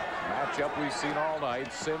 Matchup we've seen all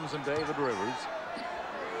night. Sims and David Rivers.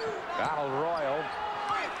 Donald Royal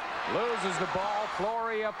loses the ball.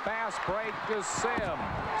 Flory, a fast break to Sims.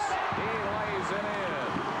 He lays it in.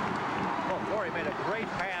 Well, Flory made a great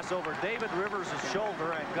pass over David Rivers'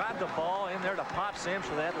 shoulder and got the ball in there to Pop Sims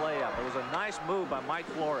for that layup. It was a nice move by Mike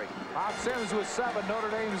Flory. Pop Sims with 7. Notre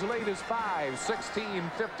Dame's lead is 5.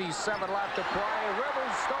 16:57 left to play.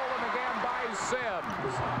 Rivers stolen again by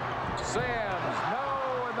Sims. Sims,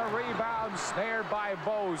 no, and the rebound snared by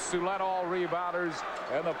Vos, who led all rebounders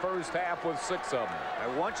in the first half with 6 of them. I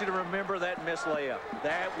want you to remember that missed layup.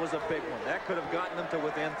 That was a big one. That could have gotten them to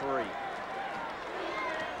within 3.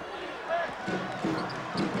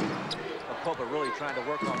 Copa really trying to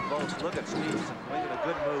work on Vos. Look at Stevenson making a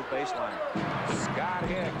good move baseline. Scott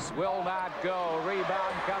Hicks will not go.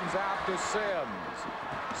 Rebound comes out to Sims.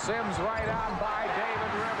 Sims right on by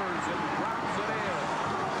David Rivers and drops it in.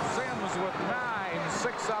 Sims with 9,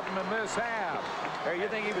 6 of them in this half. Hey, you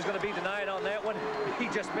think he was going to be denied on that one? He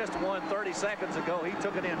just missed one 30 seconds ago. He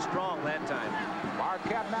took it in strong that time.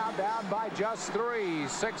 Marquette now down by just 3.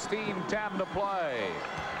 16:10 to play.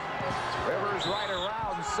 Rivers right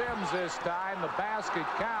around Sims this time. The basket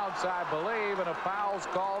counts, I believe, and a foul's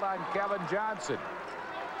called on Kevin Johnson.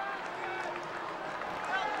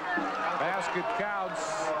 Basket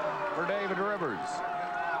counts for David Rivers.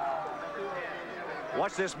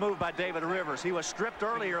 Watch this move by David Rivers. He was stripped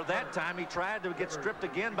earlier that time. He tried to get stripped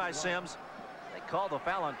again by Sims. They called the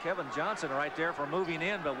foul on Kevin Johnson right there for moving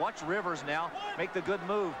in, but watch Rivers now make the good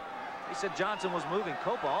move. He said Johnson was moving.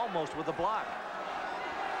 Copa almost with the block.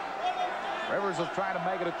 Rivers will try to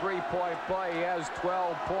make it a three-point play. He has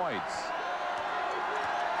 12 points.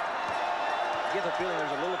 I get the feeling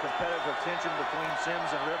there's a little competitive tension between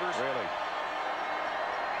Sims and Rivers. Really?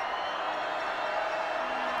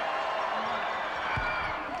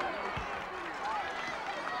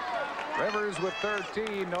 Rivers with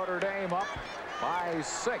 13. Notre Dame up by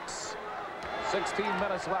 6. 16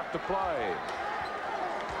 minutes left to play.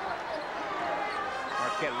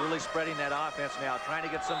 Marquette really spreading that offense now, trying to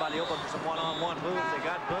get somebody open for some one-on-one moves. They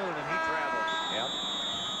got Boone, and he traveled. Yep.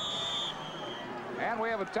 And we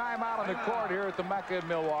have a timeout on the court here at the Mecca in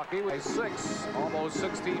Milwaukee. With 6, almost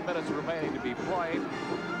 16 minutes remaining to be played.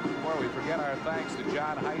 Before we forget our thanks to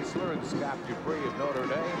John Heisler and Scott Dupree of Notre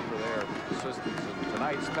Dame for their assistance in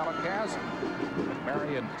tonight's telecast. And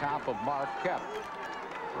Marion Top of Marquette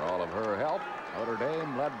for all of her help. Notre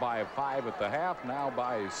Dame led by 5 at the half, now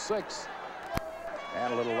by 6.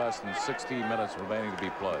 And a little less than 16 minutes remaining to be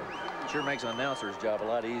played. Sure makes an announcer's job a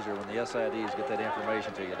lot easier when the SIDs get that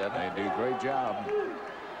information to you, doesn't it? They do a great job.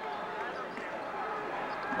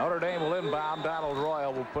 Notre Dame will inbound. Donald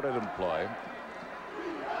Royal will put it in play.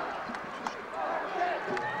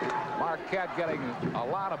 Marquette getting a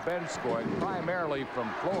lot of bench scoring, primarily from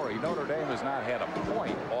Flory. Notre Dame has not had a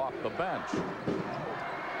point off the bench.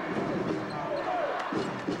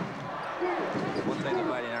 One thing the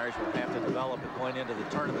Fighting Irish will have to develop going into the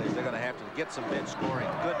tournament is they're going to have to get some bench scoring.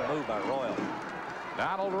 Good move by Royal.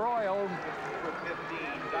 Donald Royal.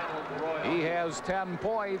 He has 10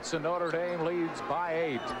 points, and Notre Dame leads by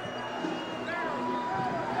 8.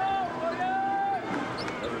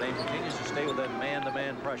 Notre Dame continues to stay with that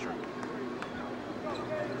man-to-man pressure.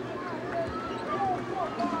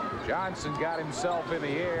 Johnson got himself in the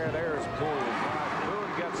air. There's Boone.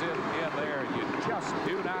 Boone gets in there. You just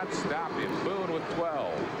do not stop him. Boone with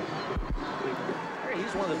 12.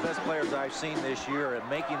 He's one of the best players I've seen this year at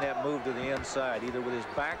making that move to the inside, either with his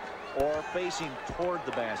back or facing toward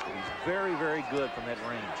the basket. He's very, very good from that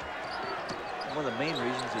range. One of the main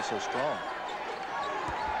reasons he's so strong.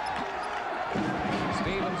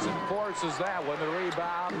 Stevenson forces that one. The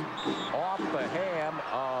rebound off the hand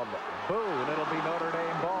of Boone. It'll be Notre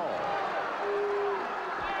Dame ball.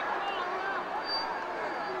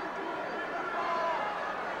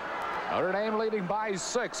 Notre Dame leading by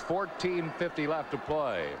 6. 14:50 left to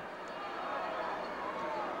play.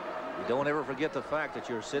 You don't ever forget the fact that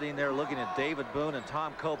you're sitting there looking at David Boone and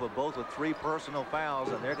Tom Copa, both with 3 personal fouls,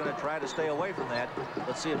 and they're going to try to stay away from that.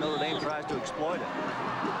 Let's see if Notre Dame tries to exploit it.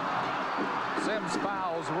 Sims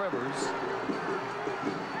fouls Rivers.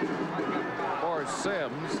 For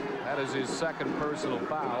Sims, that is his 2nd personal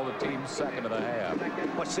foul, the team's 2nd of the half.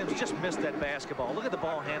 But Sims just missed that basketball. Look at the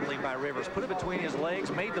ball handling by Rivers. Put it between his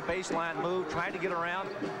legs, made the baseline move, tried to get around.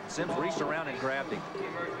 Sims reached around and grabbed him.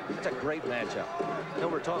 That's a great matchup. I know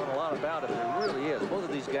we're talking a lot about it, but it really is. Both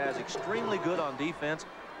of these guys extremely good on defense,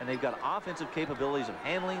 and they've got offensive capabilities of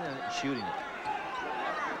handling and shooting it.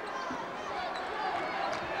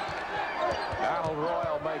 Donald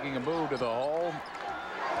Royal making a move to the hole.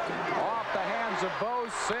 Off the hands of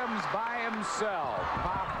Bose. Sims by himself.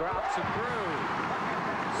 Pop drops it through.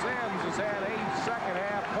 Sims has had 8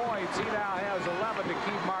 second-half points. He now has 11 to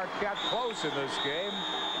keep Marquette close in this game.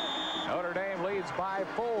 Notre Dame leads by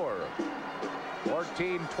 4.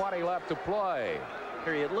 14:20 left to play.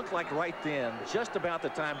 It looked like right then, just about the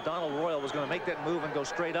time Donald Royal was going to make that move and go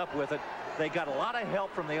straight up with it, they got a lot of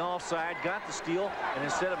help from the offside, got the steal, and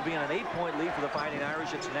instead of being an 8-point lead for the Fighting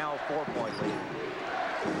Irish, it's now a 4-point lead.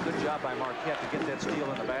 Good job by Marquette to get that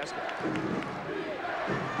steal in the basket.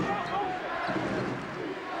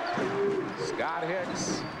 Scott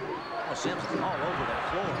Hicks. Oh, Sims is all over that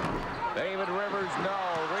floor. David Rivers, no.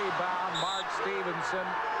 Rebound, Mark Stevenson.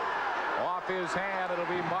 Off his hand, it'll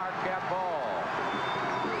be Marquette ball.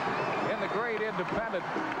 In the great independent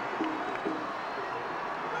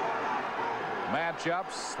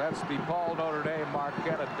matchups, that's DePaul, Notre Dame,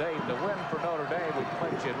 Marquette, and Dayton. The win for Notre Dame would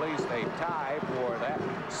clinch at least a tie for that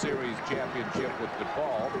series championship with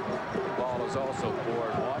DePaul. DePaul is also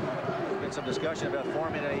 4-1. There's been some discussion about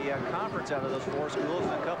forming a conference out of those 4 schools,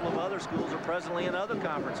 and a couple of other schools are presently in other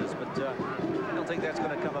conferences, but I don't think that's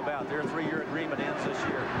going to come about. Their 3-year agreement ends this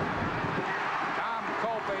year. Tom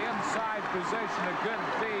Copa inside position, a good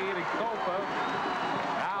feed, and Copa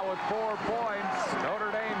now with 4 points.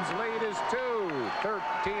 Notre Dame's lead is 2.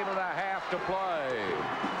 13.5 to play.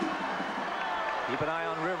 Keep an eye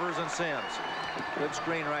on Rivers and Sims. Good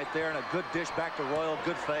screen right there, and a good dish back to Royal.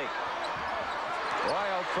 Good fake.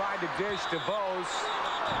 Royal tried to dish to Bose.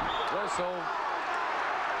 Whistle.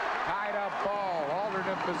 Tied up ball.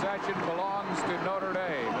 Alternate possession belongs to Notre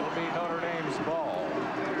Dame. It'll be Notre Dame's ball.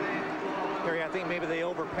 Gary, I think maybe they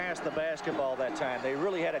overpassed the basketball that time. They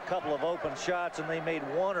really had a couple of open shots, and they made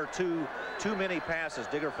one or two too many passes.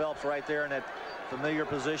 Digger Phelps right there in that familiar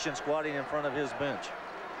position, squatting in front of his bench.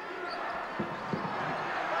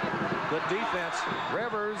 Good defense.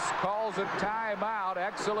 Rivers calls a timeout.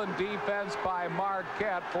 Excellent defense by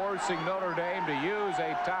Marquette, forcing Notre Dame to use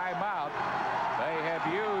a timeout. They have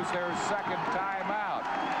used their second timeout.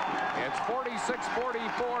 It's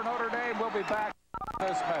 46-44. Notre Dame will be back with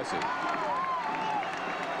this message.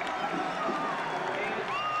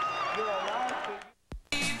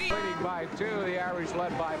 Leading by 2. The Irish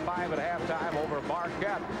led by 5 at halftime over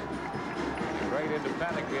Marquette. Great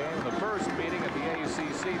independent game. In the first meeting at the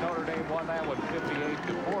ACC, Notre Dame won that one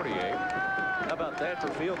 58-48. How about that for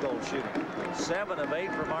field goal shooting? 7 of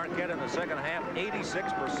 8 for Marquette in the second half,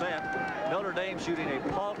 86%. Notre Dame shooting a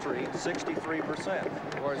paltry 63%.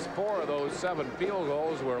 Of course, 4 of those 7 field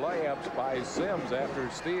goals were layups by Sims after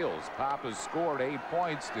steals. Pop has scored 8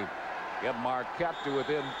 points to get Marquette to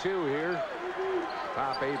within 2 here.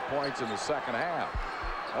 Pop 8 points in the second half.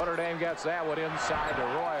 Notre Dame gets that one inside to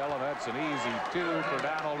Royal, and that's an easy 2 for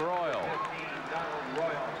Donald Royal.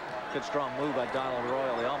 Good strong move by Donald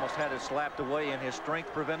Royal. He almost had it slapped away, and his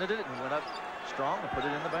strength prevented it, and went up strong and put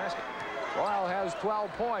it in the basket. Royal has 12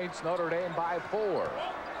 points. Notre Dame by 4.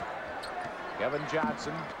 Kevin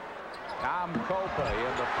Johnson, Tom Copa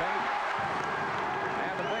in the paint,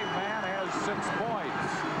 and the big man has 6 points.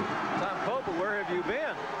 Tom Copa, where have you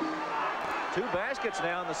been? 2 baskets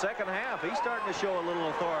now in the second half. He's starting to show a little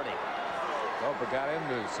authority. Copa got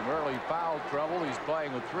into some early foul trouble. He's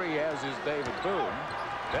playing with 3, as is David Boone.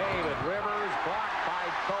 David Rivers blocked by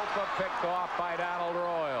Copa, picked off by Donald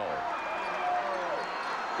Royal.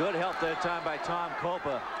 Good help that time by Tom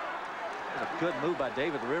Copa. A good move by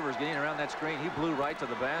David Rivers getting around that screen. He blew right to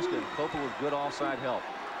the basket. Copa with good offside help.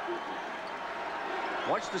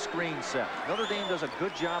 Watch the screen set. Notre Dame does a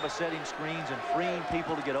good job of setting screens and freeing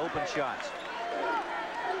people to get open shots.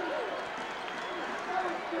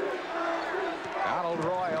 Donald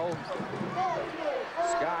Royal.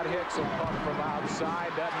 Scott Hicks will come from outside,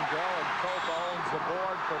 doesn't go, and Copa owns the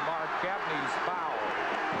board for Marquette, and he's fouled.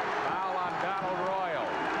 Foul on Donald Royal.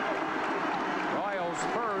 Royal's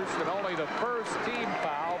first, and only the first team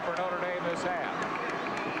foul for Notre Dame this half.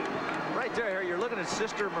 Right there, you're looking at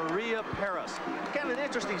Sister Maria Paris. Kind of an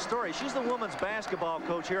interesting story. She's the women's basketball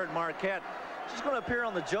coach here at Marquette. She's going to appear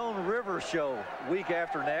on the Joan Rivers show week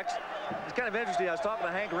after next. It's kind of interesting. I was talking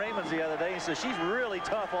to Hank Raymonds the other day. He says she's really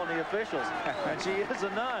tough on the officials, and she is a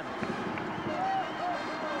nun.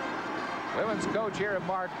 Women's coach here at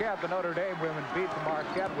Marquette. The Notre Dame women beat the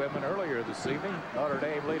Marquette women earlier this evening. Notre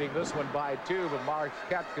Dame leading this one by 2, but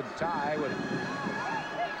Marquette could tie with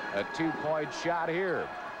a 2-point shot here.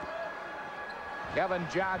 Kevin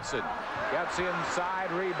Johnson gets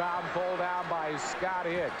inside, rebound pulled down by Scott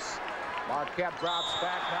Hicks. Marquette drops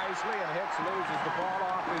back nicely, and Hicks loses the ball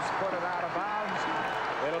off his foot and out of bounds.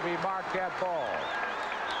 It'll be Marquette ball.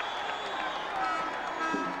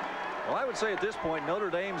 Well, I would say at this point, Notre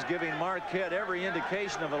Dame's giving Marquette every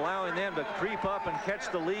indication of allowing them to creep up and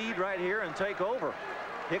catch the lead right here and take over.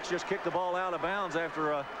 Hicks just kicked the ball out of bounds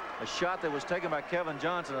after a shot that was taken by Kevin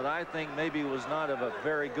Johnson that I think maybe was not of a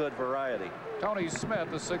very good variety. Tony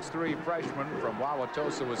Smith, the 6'3" freshman from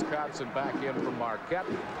Wauwatosa, Wisconsin, back in from Marquette.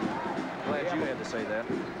 Glad you had to say that.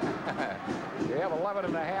 They have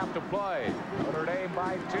 11.5 to play. Notre Dame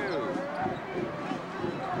by 2.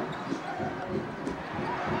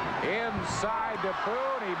 Inside to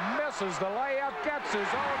Boone. He misses the layup, gets his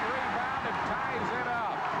own rebound, and ties it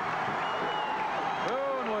up.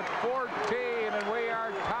 Boone with 14, and we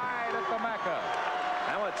are tied at the Mecca.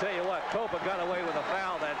 I want to tell you what, Copa got away with a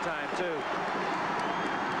foul that time, too.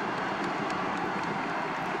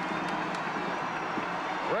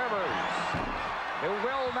 Rivers. It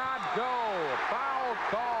will not go. Foul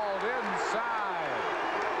called inside.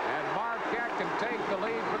 And Marquette can take the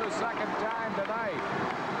lead for the second time tonight.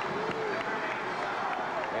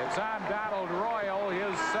 It's on Donald Royal,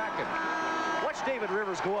 his second. Watch David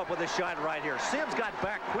Rivers go up with a shot right here. Sims got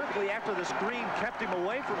back quickly after the screen kept him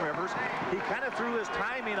away from Rivers. He kind of threw his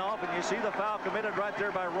timing off, and you see the foul committed right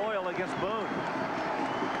there by Royal against Boone.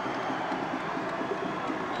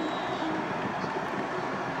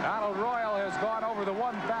 Donald Royal has gone over the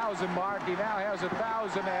 1,000 mark. He now has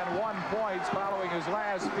 1,001 points following his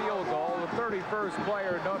last field goal. The 31st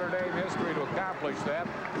player in Notre Dame history to accomplish that.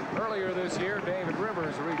 Earlier this year, David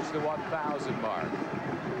Rivers reached the 1,000 mark.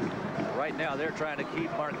 Right now, they're trying to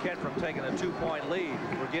keep Marquette from taking a 2-point lead.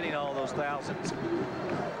 We're getting all those thousands.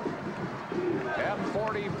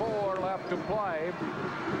 10:44 left to play.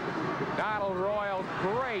 Donald Royal,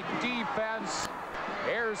 great defense.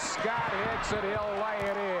 Here's Scott Hicks, and he'll lay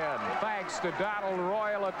it in. Thanks to Donald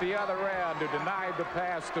Royal at the other end, who denied the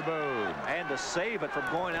pass to Boone. And to save it from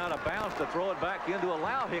going out of bounds, to throw it back in to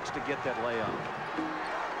allow Hicks to get that layup.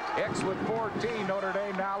 Hicks with 14. Notre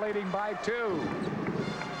Dame now leading by 2.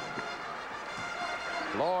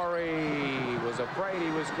 Flory was afraid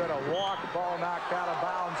he was going to walk. Ball knocked out of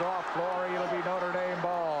bounds off Flory. It'll be Notre Dame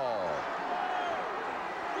ball.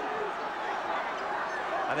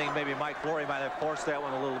 I think maybe Mike Flory might have forced that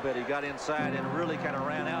one a little bit. He got inside and really kind of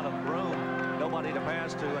ran out of room. Nobody to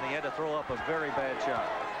pass to, and he had to throw up a very bad shot.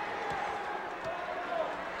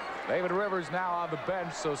 David Rivers now on the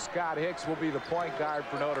bench, so Scott Hicks will be the point guard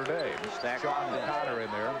for Notre Dame. Sean Connor in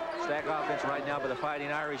there. Stack offense right now by the Fighting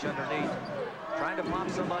Irish underneath. Trying to pop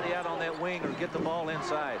somebody out on that wing or get the ball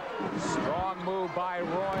inside. Strong move by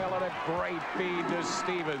Royal and a great feed to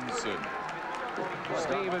Stevenson.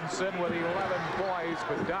 Stevenson with 11 points,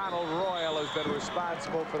 but Donald Royal has been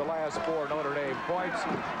responsible for the last 4 Notre Dame points,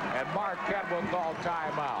 and Marquette will call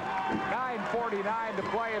timeout. 9:49 to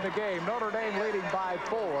play in the game. Notre Dame leading by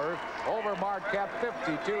 4 over Marquette,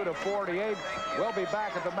 52-48. We'll be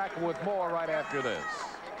back at the Mecca with more right after this.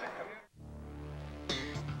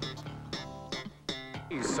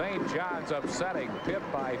 St. John's upsetting Pitt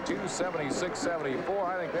by 2, 76-74.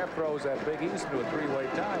 I think that throws that Big East into a 3-way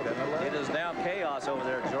tie, doesn't it? It is now chaos over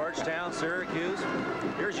there. Georgetown, Syracuse.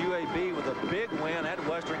 Here's UAB with a big win at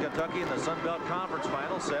Western Kentucky in the Sun Belt Conference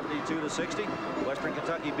Final, 72-60. Western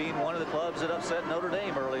Kentucky being one of the clubs that upset Notre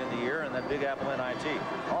Dame early in the year, and then Big Apple NIT.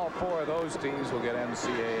 All 4 of those teams will get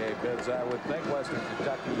NCAA bids, I would think. Western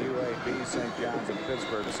Kentucky, UAB, St. John's, and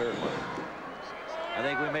Pittsburgh certainly. I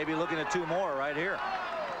think we may be looking at 2 more right here.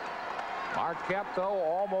 Marquette, though,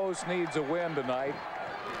 almost needs a win tonight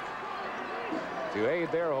to aid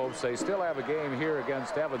their hopes. They still have a game here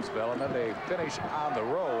against Evansville, and then they finish on the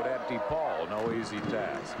road at DePaul. No easy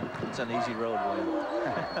task. It's an easy road win.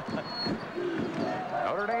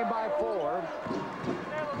 Notre Dame by 4.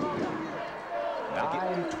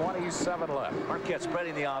 9:27 left. Marquette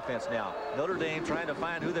spreading the offense now. Notre Dame trying to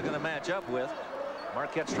find who they're going to match up with.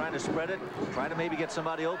 Marquette's trying to spread it, trying to maybe get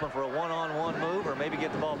somebody open for a one-on-one move, or maybe get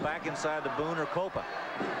the ball back inside to Boone or Copa.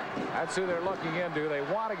 That's who they're looking into. They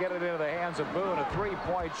want to get it into the hands of Boone. A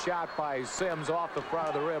 3-point shot by Sims off the front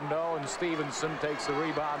of the rim. No, and Stevenson takes the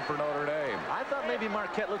rebound for Notre Dame. I thought maybe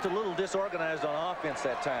Marquette looked a little disorganized on offense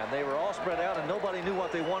that time. They were all spread out, and nobody knew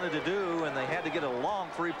what they wanted to do, and they had to get a long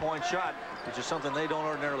 3-point shot, which is something they don't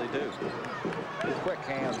ordinarily do. Quick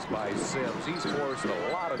hands by Sims. He's forced a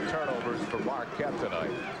lot of turnovers for Marquette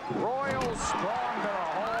tonight. Royal strong to the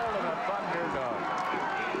hole, and a thunder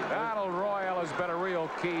dunk. Donald Royal has been a real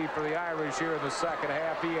key for the Irish here in the second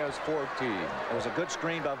half. He has 14. It was a good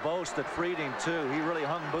screen by Vos that freed him, too. He really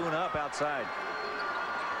hung Boone up outside.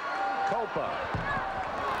 Copa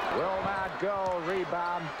will not go.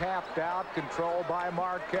 Rebound tapped out. Controlled by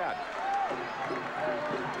Marquette.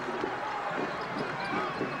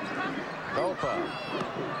 Copa.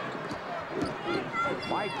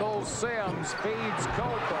 Michael Sims feeds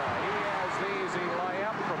Copa. He has the easy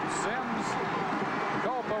layup from Sims.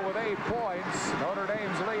 Copa with 8 points. Notre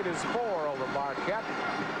Dame's lead is 4 over Marquette.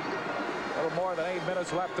 A little more than 8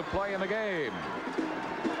 minutes left to play in the game.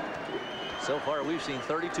 So far, we've seen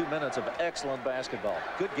 32 minutes of excellent basketball.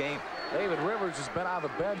 Good game. David Rivers has been on the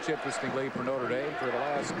bench, interestingly, for Notre Dame for the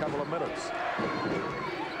last couple of minutes.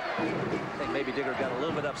 I think maybe Digger got a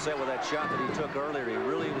little bit upset with that shot that he took earlier. He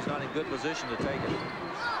really was not in good position to take it.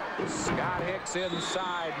 Scott Hicks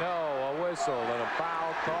inside. No, a whistle and a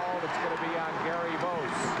foul called. It's going to be on Gary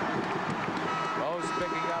Vos. Vos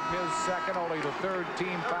picking up his second, only the 3rd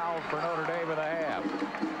team foul for Notre Dame in the half.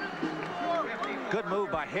 Good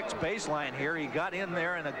move by Hicks baseline here. He got in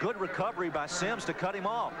there, and a good recovery by Sims to cut him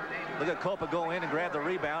off. Look at Copa go in and grab the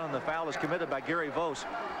rebound, and the foul is committed by Gary Vos.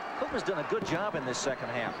 Copa's done a good job in this second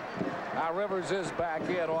half. Now Rivers is back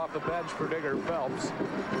in off the bench for Digger Phelps,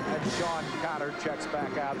 and Sean Connor checks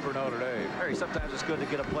back out for Notre Dame. Harry, sometimes it's good to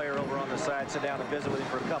get a player over on the side, sit down and visit with him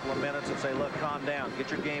for a couple of minutes and say, look, calm down,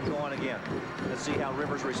 get your game going again. Let's see how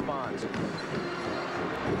Rivers responds.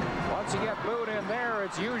 Once you get Boone in there,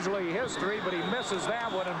 it's usually history, but he misses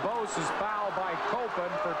that one, and Vos is fouled by Copa,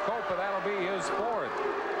 and for Copa, that'll be his 4th.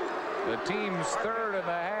 The team's 3rd in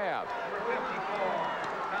the half.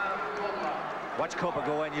 Watch Copa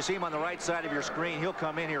go in. You see him on the right side of your screen. He'll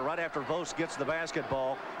come in here right after Vos gets the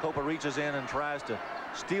basketball. Copa reaches in and tries to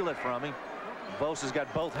steal it from him. Vos has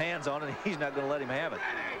got both hands on it, and he's not going to let him have it.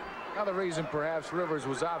 Another reason perhaps Rivers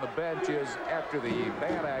was on the bench is after the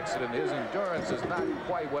van accident, his endurance is not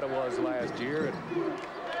quite what it was last year. And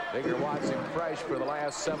Digger wants him fresh for the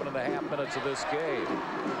last 7.5 minutes of this game.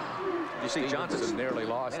 You see Johnson nearly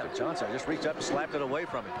lost it. Johnson just reached up and slapped it away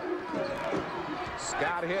from him.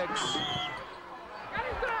 Scott Hicks.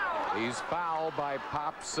 He's fouled by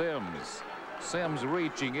Pop Sims. Sims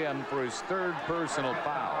reaching in for his 3rd personal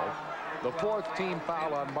foul. The 4th team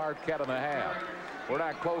foul on Marquette in the half. We're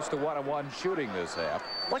not close to 1-on-1 shooting this half.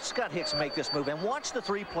 Watch Scott Hicks make this move, and watch the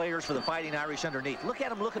 3 players for the Fighting Irish underneath. Look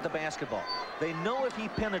at him look at the basketball. They know if he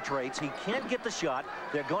penetrates, he can't get the shot.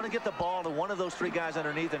 They're going to get the ball to one of those 3 guys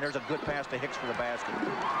underneath, and there's a good pass to Hicks for the basket.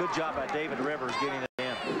 Good job by David Rivers getting it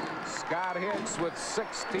in. Scott Hicks with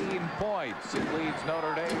 16 points. He leads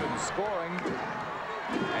Notre Dame in scoring.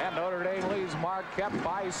 And Notre Dame leads Marquette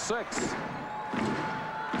by 6.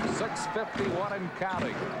 6:51 and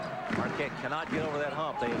counting. Marquette cannot get over that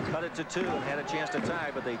hump. They had cut it to 2 and had a chance to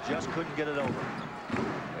tie, but they just couldn't get it over.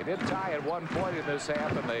 They did tie at one point in this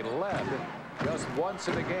half, and they led just once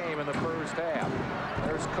in the game in the first half.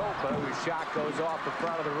 There's Copa, whose shot goes off the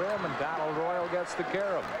front of the rim, and Donald Royal gets the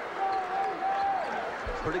care of him.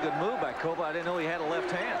 Pretty good move by Copa. I didn't know he had a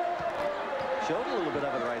left hand. Showed a little bit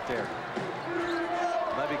of it right there.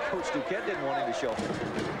 Maybe Coach Duquette didn't want him to show.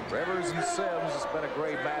 Rivers and Sims, it's been a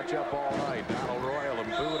great matchup all night. Donald Royal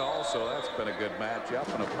and Boone also, that's been a good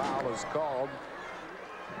matchup, and a foul is called.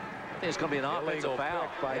 I think it's going to be an offensive foul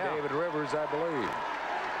by David Rivers, I believe.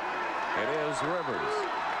 It is Rivers.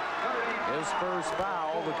 His first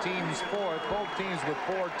foul, the team's 4th. Both teams with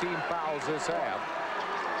 4 team fouls this half.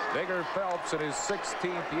 Digger Phelps in his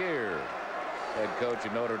 16th year. Head coach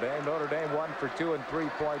of Notre Dame. Notre Dame 1 for 2 and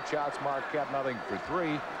 3-point shots. Marquette nothing for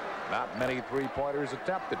 3. Not many 3-pointers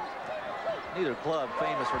attempted. Neither club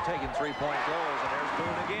famous for taking 3-point goals, and there's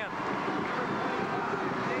Boone again.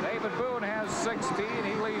 David Boone has 16.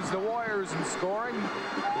 He leads the Warriors in scoring.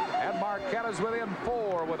 And Marquette is within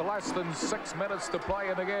 4 with less than 6 minutes to play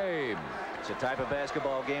in the game. It's a type of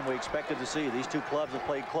basketball game we expected to see. These 2 clubs have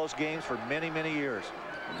played close games for many, many years.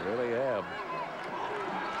 They really have.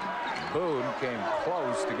 Boone came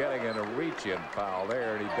close to getting in a reach-in foul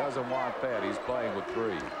there, and he doesn't want that. He's playing with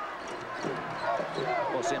 3.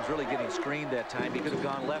 Well, Sims really getting screened that time. He could have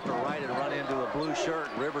gone left or right and run into a blue shirt.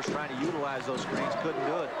 Rivers trying to utilize those screens. Couldn't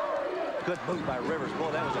do it. Good move by Rivers.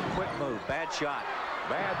 Boy, that was a quick move. Bad shot.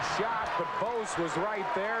 Bad shot, but Bose was right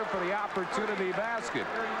there for the opportunity basket.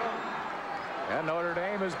 And Notre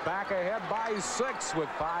Dame is back ahead by 6 with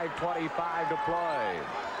 5:25 to play.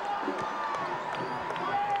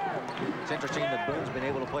 It's interesting that Boone's been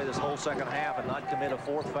able to play this whole second half and not commit a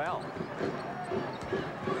 4th foul.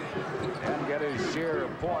 And get his share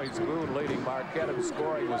of points. Boone leading Marquette in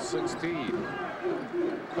scoring with 16.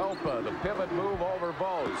 Copa, the pivot move over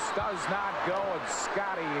Bose. Does not go, and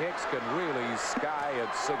Scotty Hicks can really sky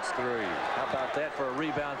at 6'3". How about that for a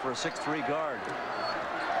rebound for a 6'3" guard?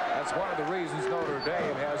 That's one of the reasons Notre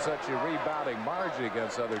Dame has such a rebounding margin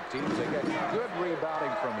against other teams. They get good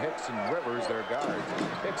rebounding from Hicks and Rivers, their guards.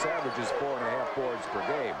 Hicks averages 4.5 boards per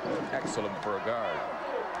game. Excellent for a guard.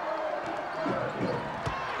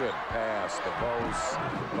 Good pass to Bose.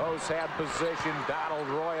 Bose had position. Donald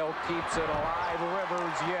Royal keeps it alive.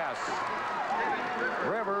 Rivers, yes.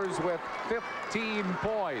 Rivers with 15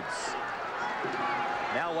 points.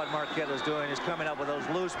 Now what Marquette is doing is coming up with those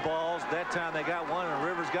loose balls. That time they got one, and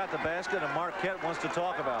Rivers got the basket, and Marquette wants to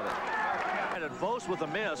talk about it. And Bose with a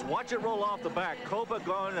miss. Watch it roll off the back. Copa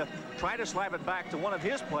going to try to slap it back to one of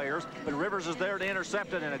his players, but Rivers is there to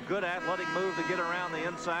intercept it in a good athletic move to get around the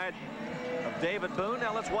inside of David Boone.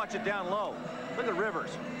 Now let's watch it down low. Look at Rivers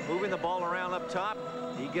moving the ball around up top.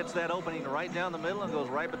 He gets that opening right down the middle and goes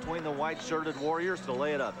right between the white-shirted Warriors to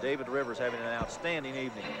lay it up. David Rivers having an outstanding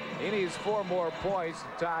evening. He needs 4 more points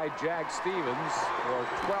to tie Jack Stevens for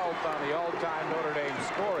 12th on the all-time Notre Dame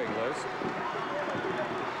scoring list.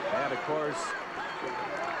 And, of course,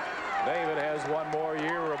 David has 1 more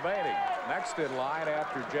year remaining. Next in line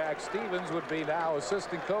after Jack Stevens would be now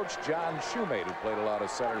assistant coach John Shoemate, who played a lot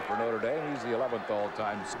of center for Notre Dame. He's the 11th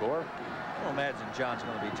all-time scorer. I don't imagine John's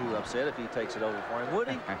going to be too upset if he takes it over for him. Would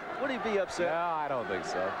he? Would he be upset? No, I don't think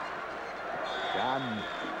so. John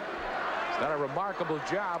has done a remarkable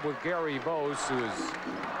job with Gary Bose, who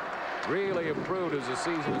has really improved as the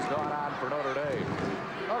season has gone on for Notre Dame.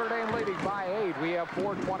 Notre Dame leading by 8. We have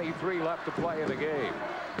 4:23 left to play in the game.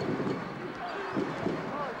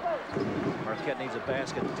 Marquette needs a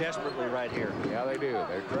basket desperately right here. Yeah, they do.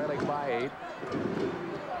 They're trailing by 8.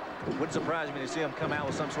 Wouldn't surprise me to see him come out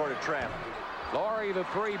with some sort of trap. Laurie, the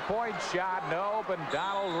 3-point shot, no, but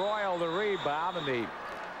Donald Royal the rebound, and he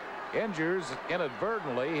injures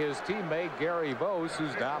inadvertently his teammate Gary Bose,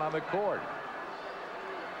 who's down on the court.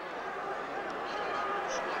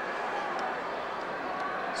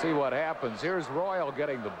 See what happens. Here's Royal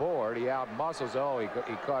getting the board. He out-muscles. Oh, he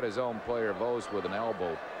caught his own player, Vos, with an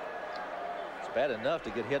elbow. It's bad enough to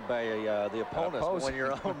get hit by the opponent, but when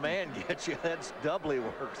your own man gets you, that's doubly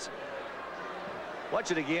worse. Watch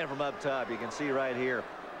it again from up top. You can see right here.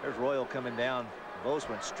 There's Royal coming down. Vos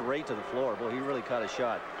went straight to the floor. Boy, he really caught a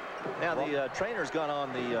shot. Now, the trainer's gone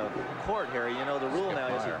on the court, Harry. You know, the rule now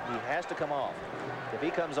is he has to come off. If he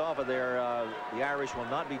comes off of there, the Irish will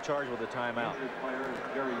not be charged with a timeout.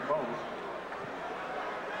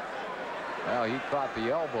 Well, he caught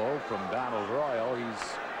the elbow from Donald Royal.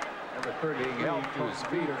 He's being helped to his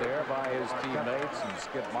feet there by his teammates. And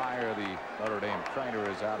Skip Meyer, the Notre Dame trainer,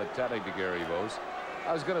 is out attending to Gary Vos.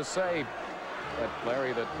 I was going to say,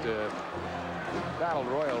 Larry, that Donald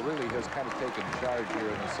Royal really has kind of taken charge here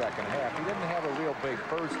in the second half. He didn't have a real big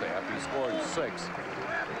first half. He scored 6.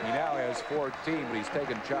 He now has 14, but he's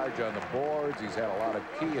taken charge on the boards. He's had a lot of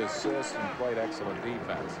key assists and played excellent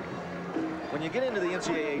defense. When you get into the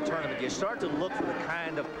NCAA tournament, you start to look for the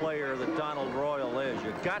kind of player that Donald Royal is.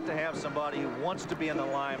 You've got to have somebody who wants to be in the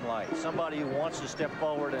limelight, somebody who wants to step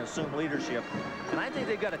forward and assume leadership. And I think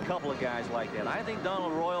they've got a couple of guys like that. I think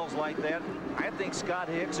Donald Royal's like that. I think Scott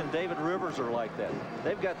Hicks and David Rivers are like that.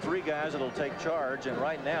 They've got 3 guys that'll take charge. And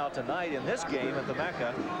right now, tonight, in this game at the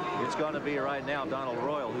Mecca, it's going to be right now Donald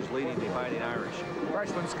Royal who's leading the Fighting Irish.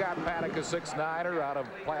 Freshman Scott Paddock, a 6'9" out of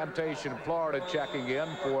Plantation, Florida, checking in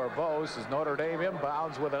for Vos as Notre Dame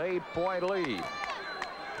inbounds with an 8-point lead.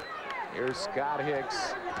 Here's Scott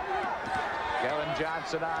Hicks. Kevin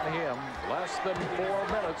Johnson on him. Less than 4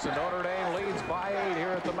 minutes, and Notre Dame leads by 8 here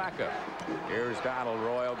at the Mecca. Here's Donald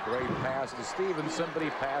Royal. Great pass to Stevenson, but he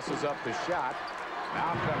passes up the shot.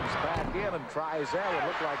 Now comes back in and tries that. It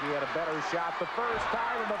looked like he had a better shot the first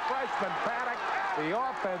time, and the freshman Paddock, the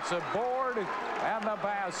offensive board, and the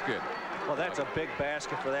basket. Well, that's a big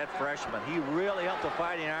basket for that freshman. He really helped the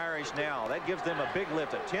Fighting Irish now. That gives them a big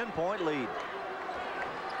lift, a 10-point lead.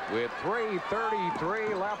 With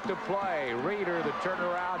 3:33 left to play, Reeder, the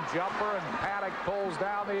turnaround jumper, and Paddock pulls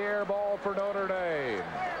down the air ball for Notre Dame.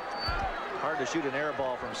 Hard to shoot an air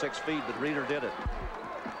ball from 6 feet, but Reeder did it.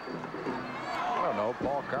 I don't know.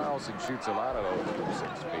 Paul Carlson shoots a lot of those from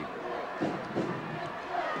 6 feet.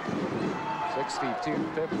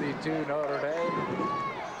 62-52 Notre Dame.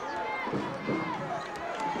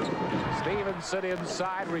 Stevenson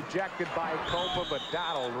inside, rejected by Copa, but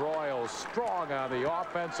Donald Royal strong on the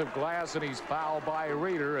offensive glass, and he's fouled by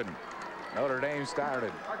Reeder, and Notre Dame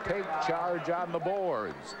started to take charge on the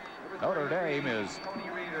boards. Notre Dame is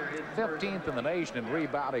 15th in the nation in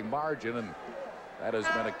rebounding margin, and that has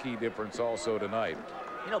been a key difference also tonight.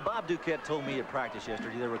 You know, Bob Duquette told me at practice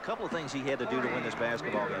yesterday there were a couple of things he had to do to win this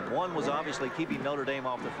basketball game. One was obviously keeping Notre Dame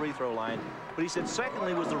off the free throw line, but he said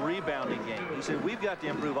secondly was the rebounding game. He said we've got to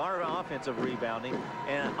improve our offensive rebounding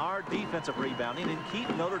and our defensive rebounding and keep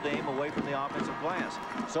Notre Dame away from the offensive glass.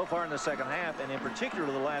 So far in the second half, and in particular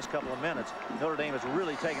the last couple of minutes, Notre Dame has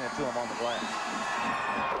really taken it to him on the glass.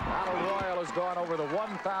 Donald Royal has gone over the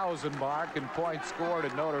 1,000 mark in points scored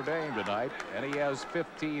at Notre Dame tonight, and he has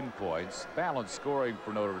 15 points. Balanced scoring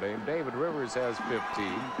for Notre Dame. David Rivers has 15.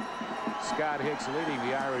 Scott Hicks leading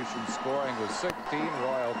the Irish in scoring with 16.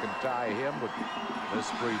 Royal can tie him with this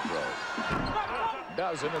free throw.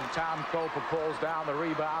 Doesn't, and Tom Copa pulls down the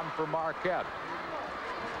rebound for Marquette.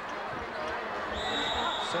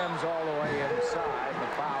 Sims all the way inside.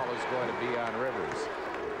 The foul is going to be on Rivers.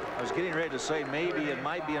 I was getting ready to say maybe it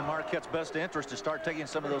might be in Marquette's best interest to start taking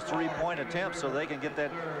some of those 3-point attempts so they can get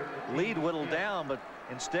that lead whittled down, but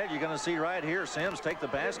instead you're going to see right here Sims take the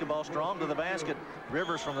basketball strong to the basket.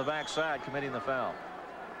 Rivers from the backside committing the foul.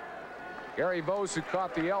 Gary Vos, who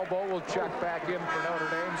caught the elbow, will check back in for Notre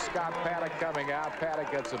Dame. Scott Paddock coming out.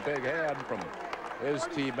 Paddock gets a big hand from his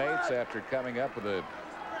teammates after coming up with a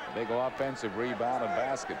big offensive rebound and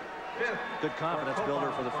basket. Good confidence builder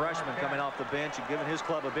for the freshman coming off the bench and giving his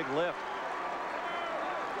club a big lift.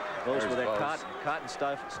 Vos with that cotton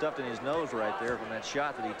stuffed in his nose right there from that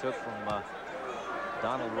shot that he took from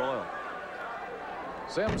Donald Royal.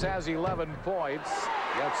 Sims has 11 points,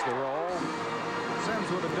 gets the roll. Sims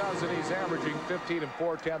with a dozen. He's averaging 15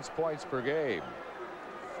 4/10 points per game.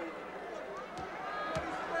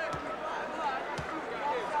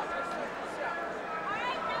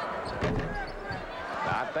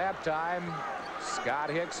 Not that time. Scott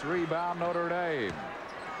Hicks rebound Notre Dame.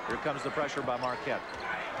 Here comes the pressure by Marquette.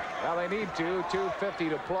 Well, they need to. 2:50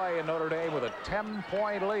 to play, and Notre Dame with a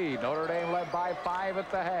 10-point lead. Notre Dame led by 5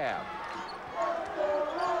 at the half.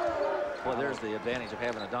 Well, there's the advantage of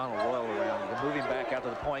having a Donald Royal around. You can move him back out to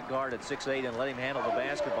the point guard at 6'8" and let him handle the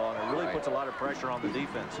basketball, and it really puts a lot of pressure on the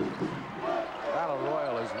defense. Donald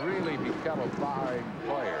Royal has really become a firing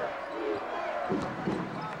player.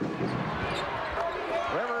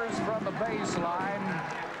 Rivers from the baseline.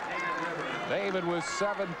 David with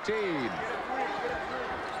 17.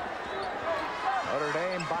 Notre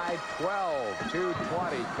Dame by 12,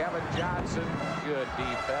 2:20. Kevin Johnson, good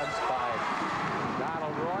defense by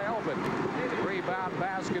Donald Royal, but rebound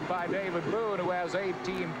basket by David Boone, who has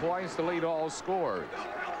 18 points to lead all scores.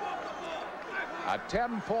 A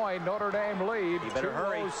 10-point Notre Dame lead. You better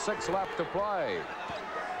hurry. 2:06 left to play.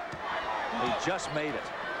 He just made it.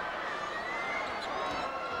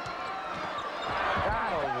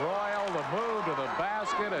 Donald Royal, the move to the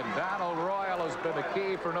basket, and Donald Royal has been the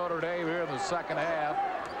key for Notre Dame here in the second half.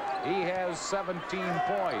 He has 17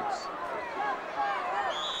 points.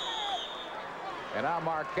 And now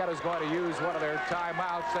Marquette is going to use one of their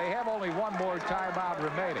timeouts. They have only one more timeout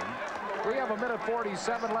remaining. We have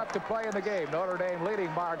 1:47 left to play in the game. Notre Dame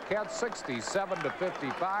leading Marquette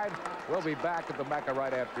 67-55. We'll be back at the Mecca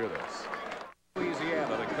right after this.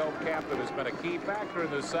 Louisiana, the co-captain, has been a key factor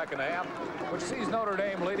in the second half, which sees Notre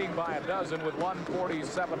Dame leading by a dozen with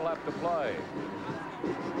 1:47 left to play.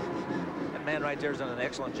 That man right there has done an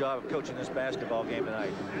excellent job of coaching this basketball game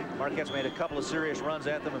tonight. Marquette's made a couple of serious runs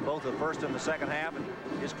at them in both the first and the second half, and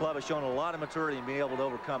his club has shown a lot of maturity in being able to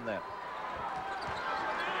overcome that.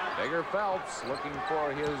 Digger Phelps looking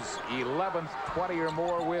for his 11th 20 or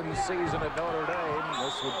more win season at Notre Dame.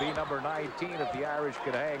 This would be number 19 if the Irish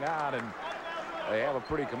could hang on, and they have a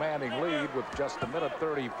pretty commanding lead with just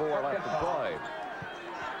 1:34 left to play.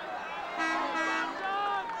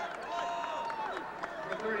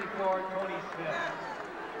 Number 34, Tony Smith.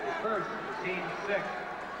 First, team 6.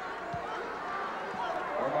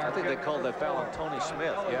 I think they called that foul on Tony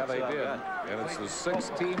Smith. Yeah, they did. And it's the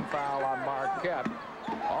 16th foul on Marquette.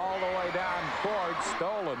 All the way down court,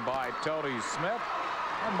 stolen by Tony Smith.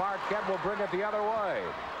 And Marquette will bring it the other way.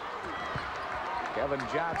 Kevin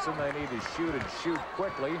Johnson, they need to shoot and shoot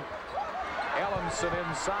quickly. Ellenson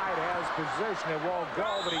inside has position. It won't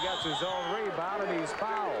go, but he gets his own rebound, and he's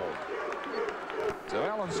fouled. So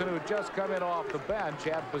Ellenson, who had just come in off the bench,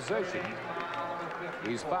 had position.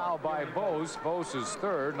 He's fouled by Bose. Bose is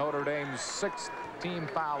third. Notre Dame's 6th team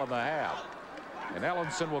foul in the half. And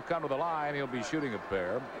Ellenson will come to the line. He'll be shooting a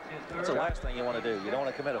pair. That's the last thing you want to do. You don't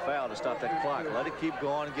want to commit a foul to stop that clock. Let it keep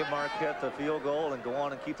going, give Marquette the field goal, and go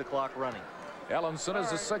on and keep the clock running. Ellenson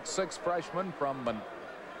is a 6'6" freshman from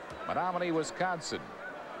Menominee, Wisconsin.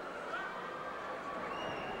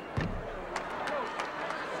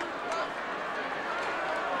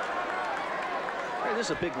 Hey, this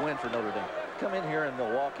is a big win for Notre Dame. Come in here in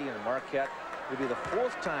Milwaukee and Marquette. It'll be the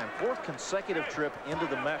fourth consecutive trip into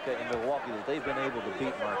the Mecca in Milwaukee that they've been able to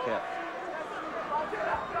beat Marquette.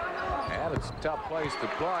 And it's a tough place to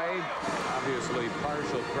play. Obviously,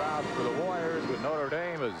 partial crowd for the Warriors, but Notre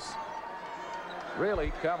Dame has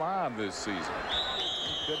really come on this season.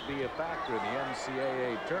 Could be a factor in the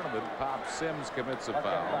NCAA tournament. Pop Sims commits a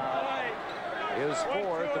foul. His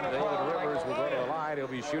fourth, and David Rivers will go to the line. He'll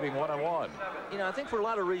be shooting 1-on-1. You know, I think for a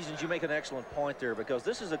lot of reasons you make an excellent point there, because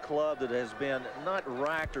this is a club that has been not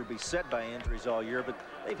racked or beset by injuries all year, but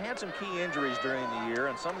they've had some key injuries during the year,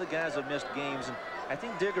 and some of the guys have missed games. And I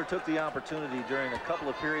think Digger took the opportunity during a couple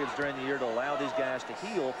of periods during the year to allow these guys to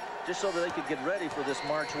heal, just so that they could get ready for this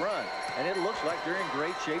March run. And it looks like they're in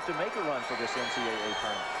great shape to make a run for this NCAA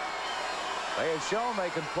tournament. They have shown they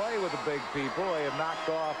can play with the big people. They have knocked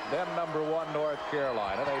off then #1 North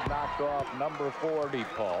Carolina. They've knocked off #4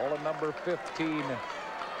 DePaul and #15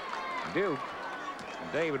 Duke.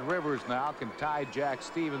 And David Rivers now can tie Jack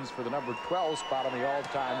Stevens for the #12 spot on the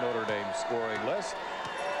all-time Notre Dame scoring list.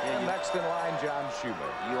 And next in line, John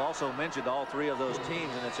Schumer. You also mentioned all three of those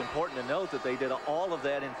teams, and it's important to note that they did all of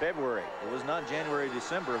that in February. It was not January,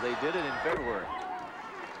 December. They did it in February.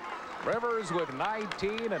 Rivers with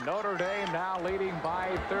 19, and Notre Dame now leading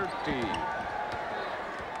by 13.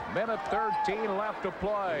 Minute 13 left to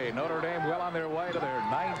play. Notre Dame well on their way to their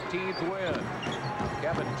 19th win.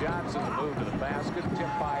 Kevin Johnson moved to the basket,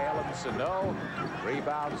 tipped by Ellenson. No.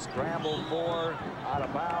 Rebound scrambled for, out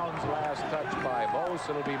of bounds. Last touch by Bose.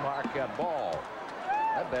 It'll be Marquette ball.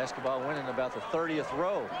 That basketball went in about the 30th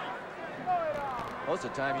row. Most of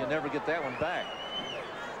the time, you never get that one back.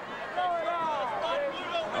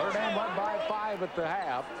 Notre Dame won by 5 at the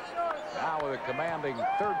half. Now with a commanding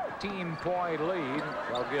 13-point lead.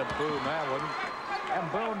 They'll give Boone that one.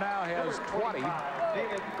 And Boone now has 20.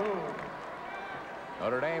 David Boone.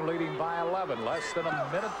 Notre Dame leading by 11. Less than a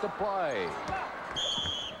minute to play.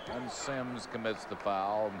 And Sims commits the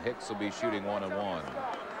foul, and Hicks will be shooting 1-on-1.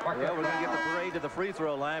 Well, we're going to get the parade to the free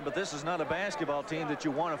throw line, but this is not a basketball team that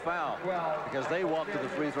you want to foul because they walk to the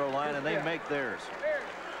free throw line and they make theirs.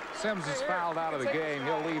 Sims is fouled out of the game.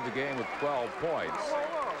 He'll leave the game with 12 points.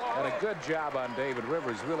 And a good job on David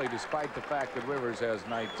Rivers, really, despite the fact that Rivers has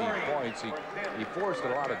 19 points. He forced a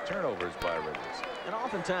lot of turnovers by Rivers. And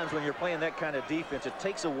oftentimes when you're playing that kind of defense, it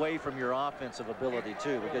takes away from your offensive ability,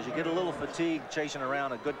 too, because you get a little fatigue chasing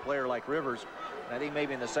around a good player like Rivers. And I think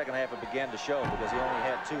maybe in the second half it began to show because he only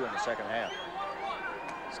had 2 in the second half.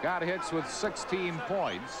 Scott Hicks with 16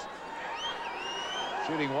 points.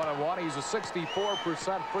 Shooting 1-on-1. He's a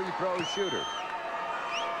 64% free throw shooter.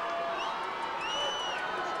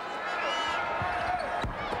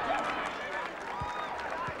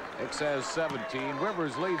 Hicks has 17.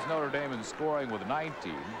 Rivers leads Notre Dame in scoring with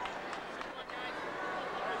 19.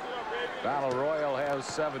 Donald Royal has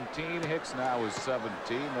 17. Hicks now is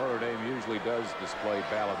 17. Notre Dame usually does display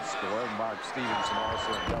balanced scoring. Mark Stevenson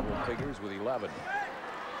also in double figures with 11.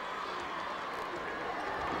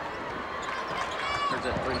 There's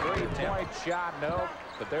that three-point shot, no.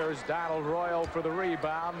 But there's Donald Royal for the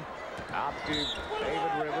rebound. Out to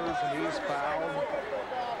David Rivers, and he's fouled.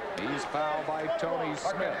 He's fouled by Tony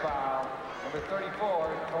Smith. Foul. Number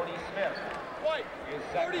 34, Tony Smith.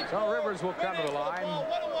 So Rivers will come to the line.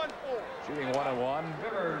 Shooting 1-on-1.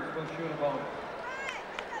 Rivers will shoot a bonus.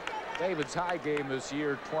 David's high game this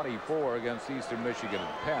year, 24 against Eastern Michigan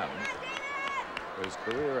and Penn. His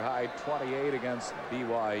career high 28 against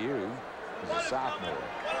BYU as a sophomore.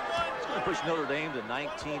 It's going to push Notre Dame to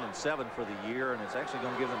 19-7 for the year, and it's actually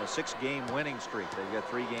going to give them a 6-game winning streak. They've got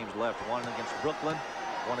 3 games left, 1 against Brooklyn,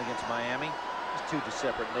 1 against Miami. It's 2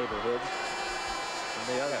 separate neighborhoods.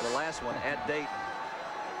 And the last one at Dayton.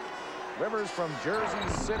 Rivers from Jersey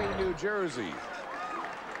City, New Jersey.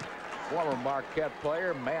 Former Marquette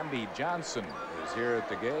player Mandy Johnson is here at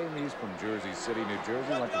the game. He's from Jersey City, New Jersey.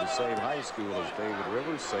 Went to the same high school as David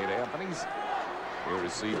Rivers, St. Anthony's. Here to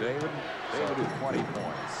see David. David with 20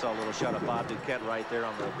 points. Saw a little shot of Bob Duquette right there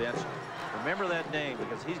on the bench. Remember that name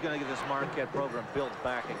because he's going to get this Marquette program built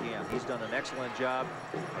back again. He's done an excellent job.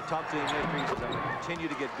 I talked to him yesterday. He says, I'm going to continue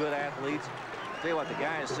to get good athletes. I'll tell you what, the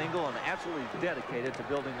guy is single and absolutely dedicated to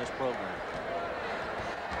building this program.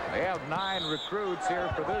 They have 9 recruits here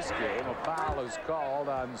for this game. A foul is called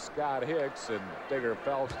on Scott Hicks, and Digger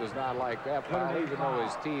Phelps does not like that foul, even though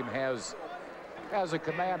his team has a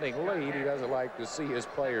commanding lead. He doesn't like to see his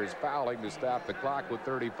players fouling to stop the clock with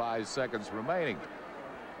 35 seconds remaining.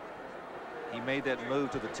 He made that move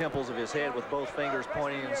to the temples of his head with both fingers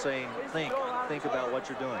pointing and saying, think about what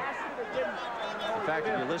you're doing. In fact,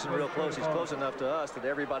 if you listen real close, he's close enough to us that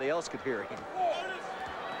everybody else could hear him.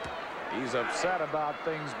 He's upset about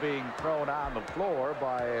things being thrown on the floor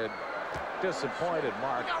by a disappointed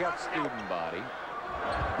Marquette student body.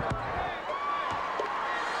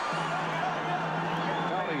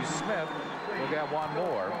 Tony Smith will get one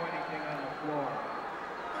more.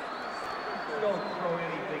 Don't throw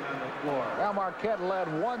anything on the floor. Now Marquette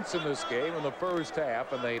led once in this game in the first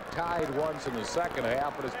half, and they tied once in the second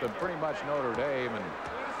half, but it's been pretty much Notre Dame. And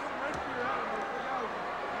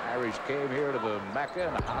Irish came here to the Mecca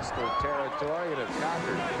in hostile territory and have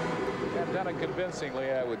conquered and done it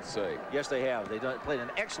convincingly, I would say. Yes, they have. They played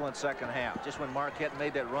an excellent second half. Just when Marquette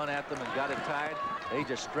made that run at them and got it tied, they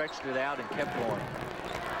just stretched it out and kept going.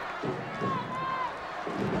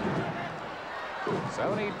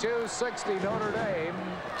 72-60 Notre Dame.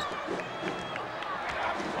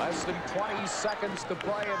 Less than 20 seconds to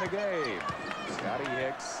play in the game. Scotty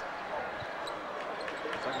Hicks.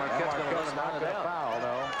 It's like Marquette's going to let him not going to foul,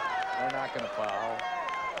 no. They're not going to foul.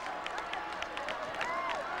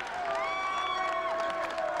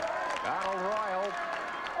 Donald Royal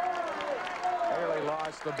barely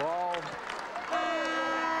lost the ball.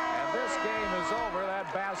 And this game is over.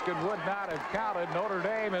 That basket would not have counted. Notre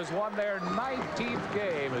Dame has won their 19th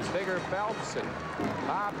game as Digger Phelps and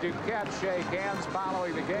Bob Duquette shake hands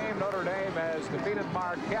following the game. Notre Dame has defeated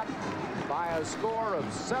Marquette by a score of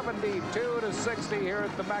 72-60 here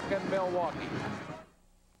at the Mecca in Milwaukee.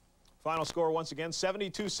 Final score once again,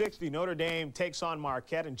 72-60. Notre Dame takes on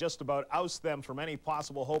Marquette and just about ousts them from any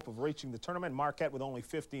possible hope of reaching the tournament. Marquette with only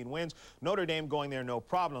 15 wins. Notre Dame going there no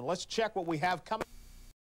problem. Let's check what we have coming.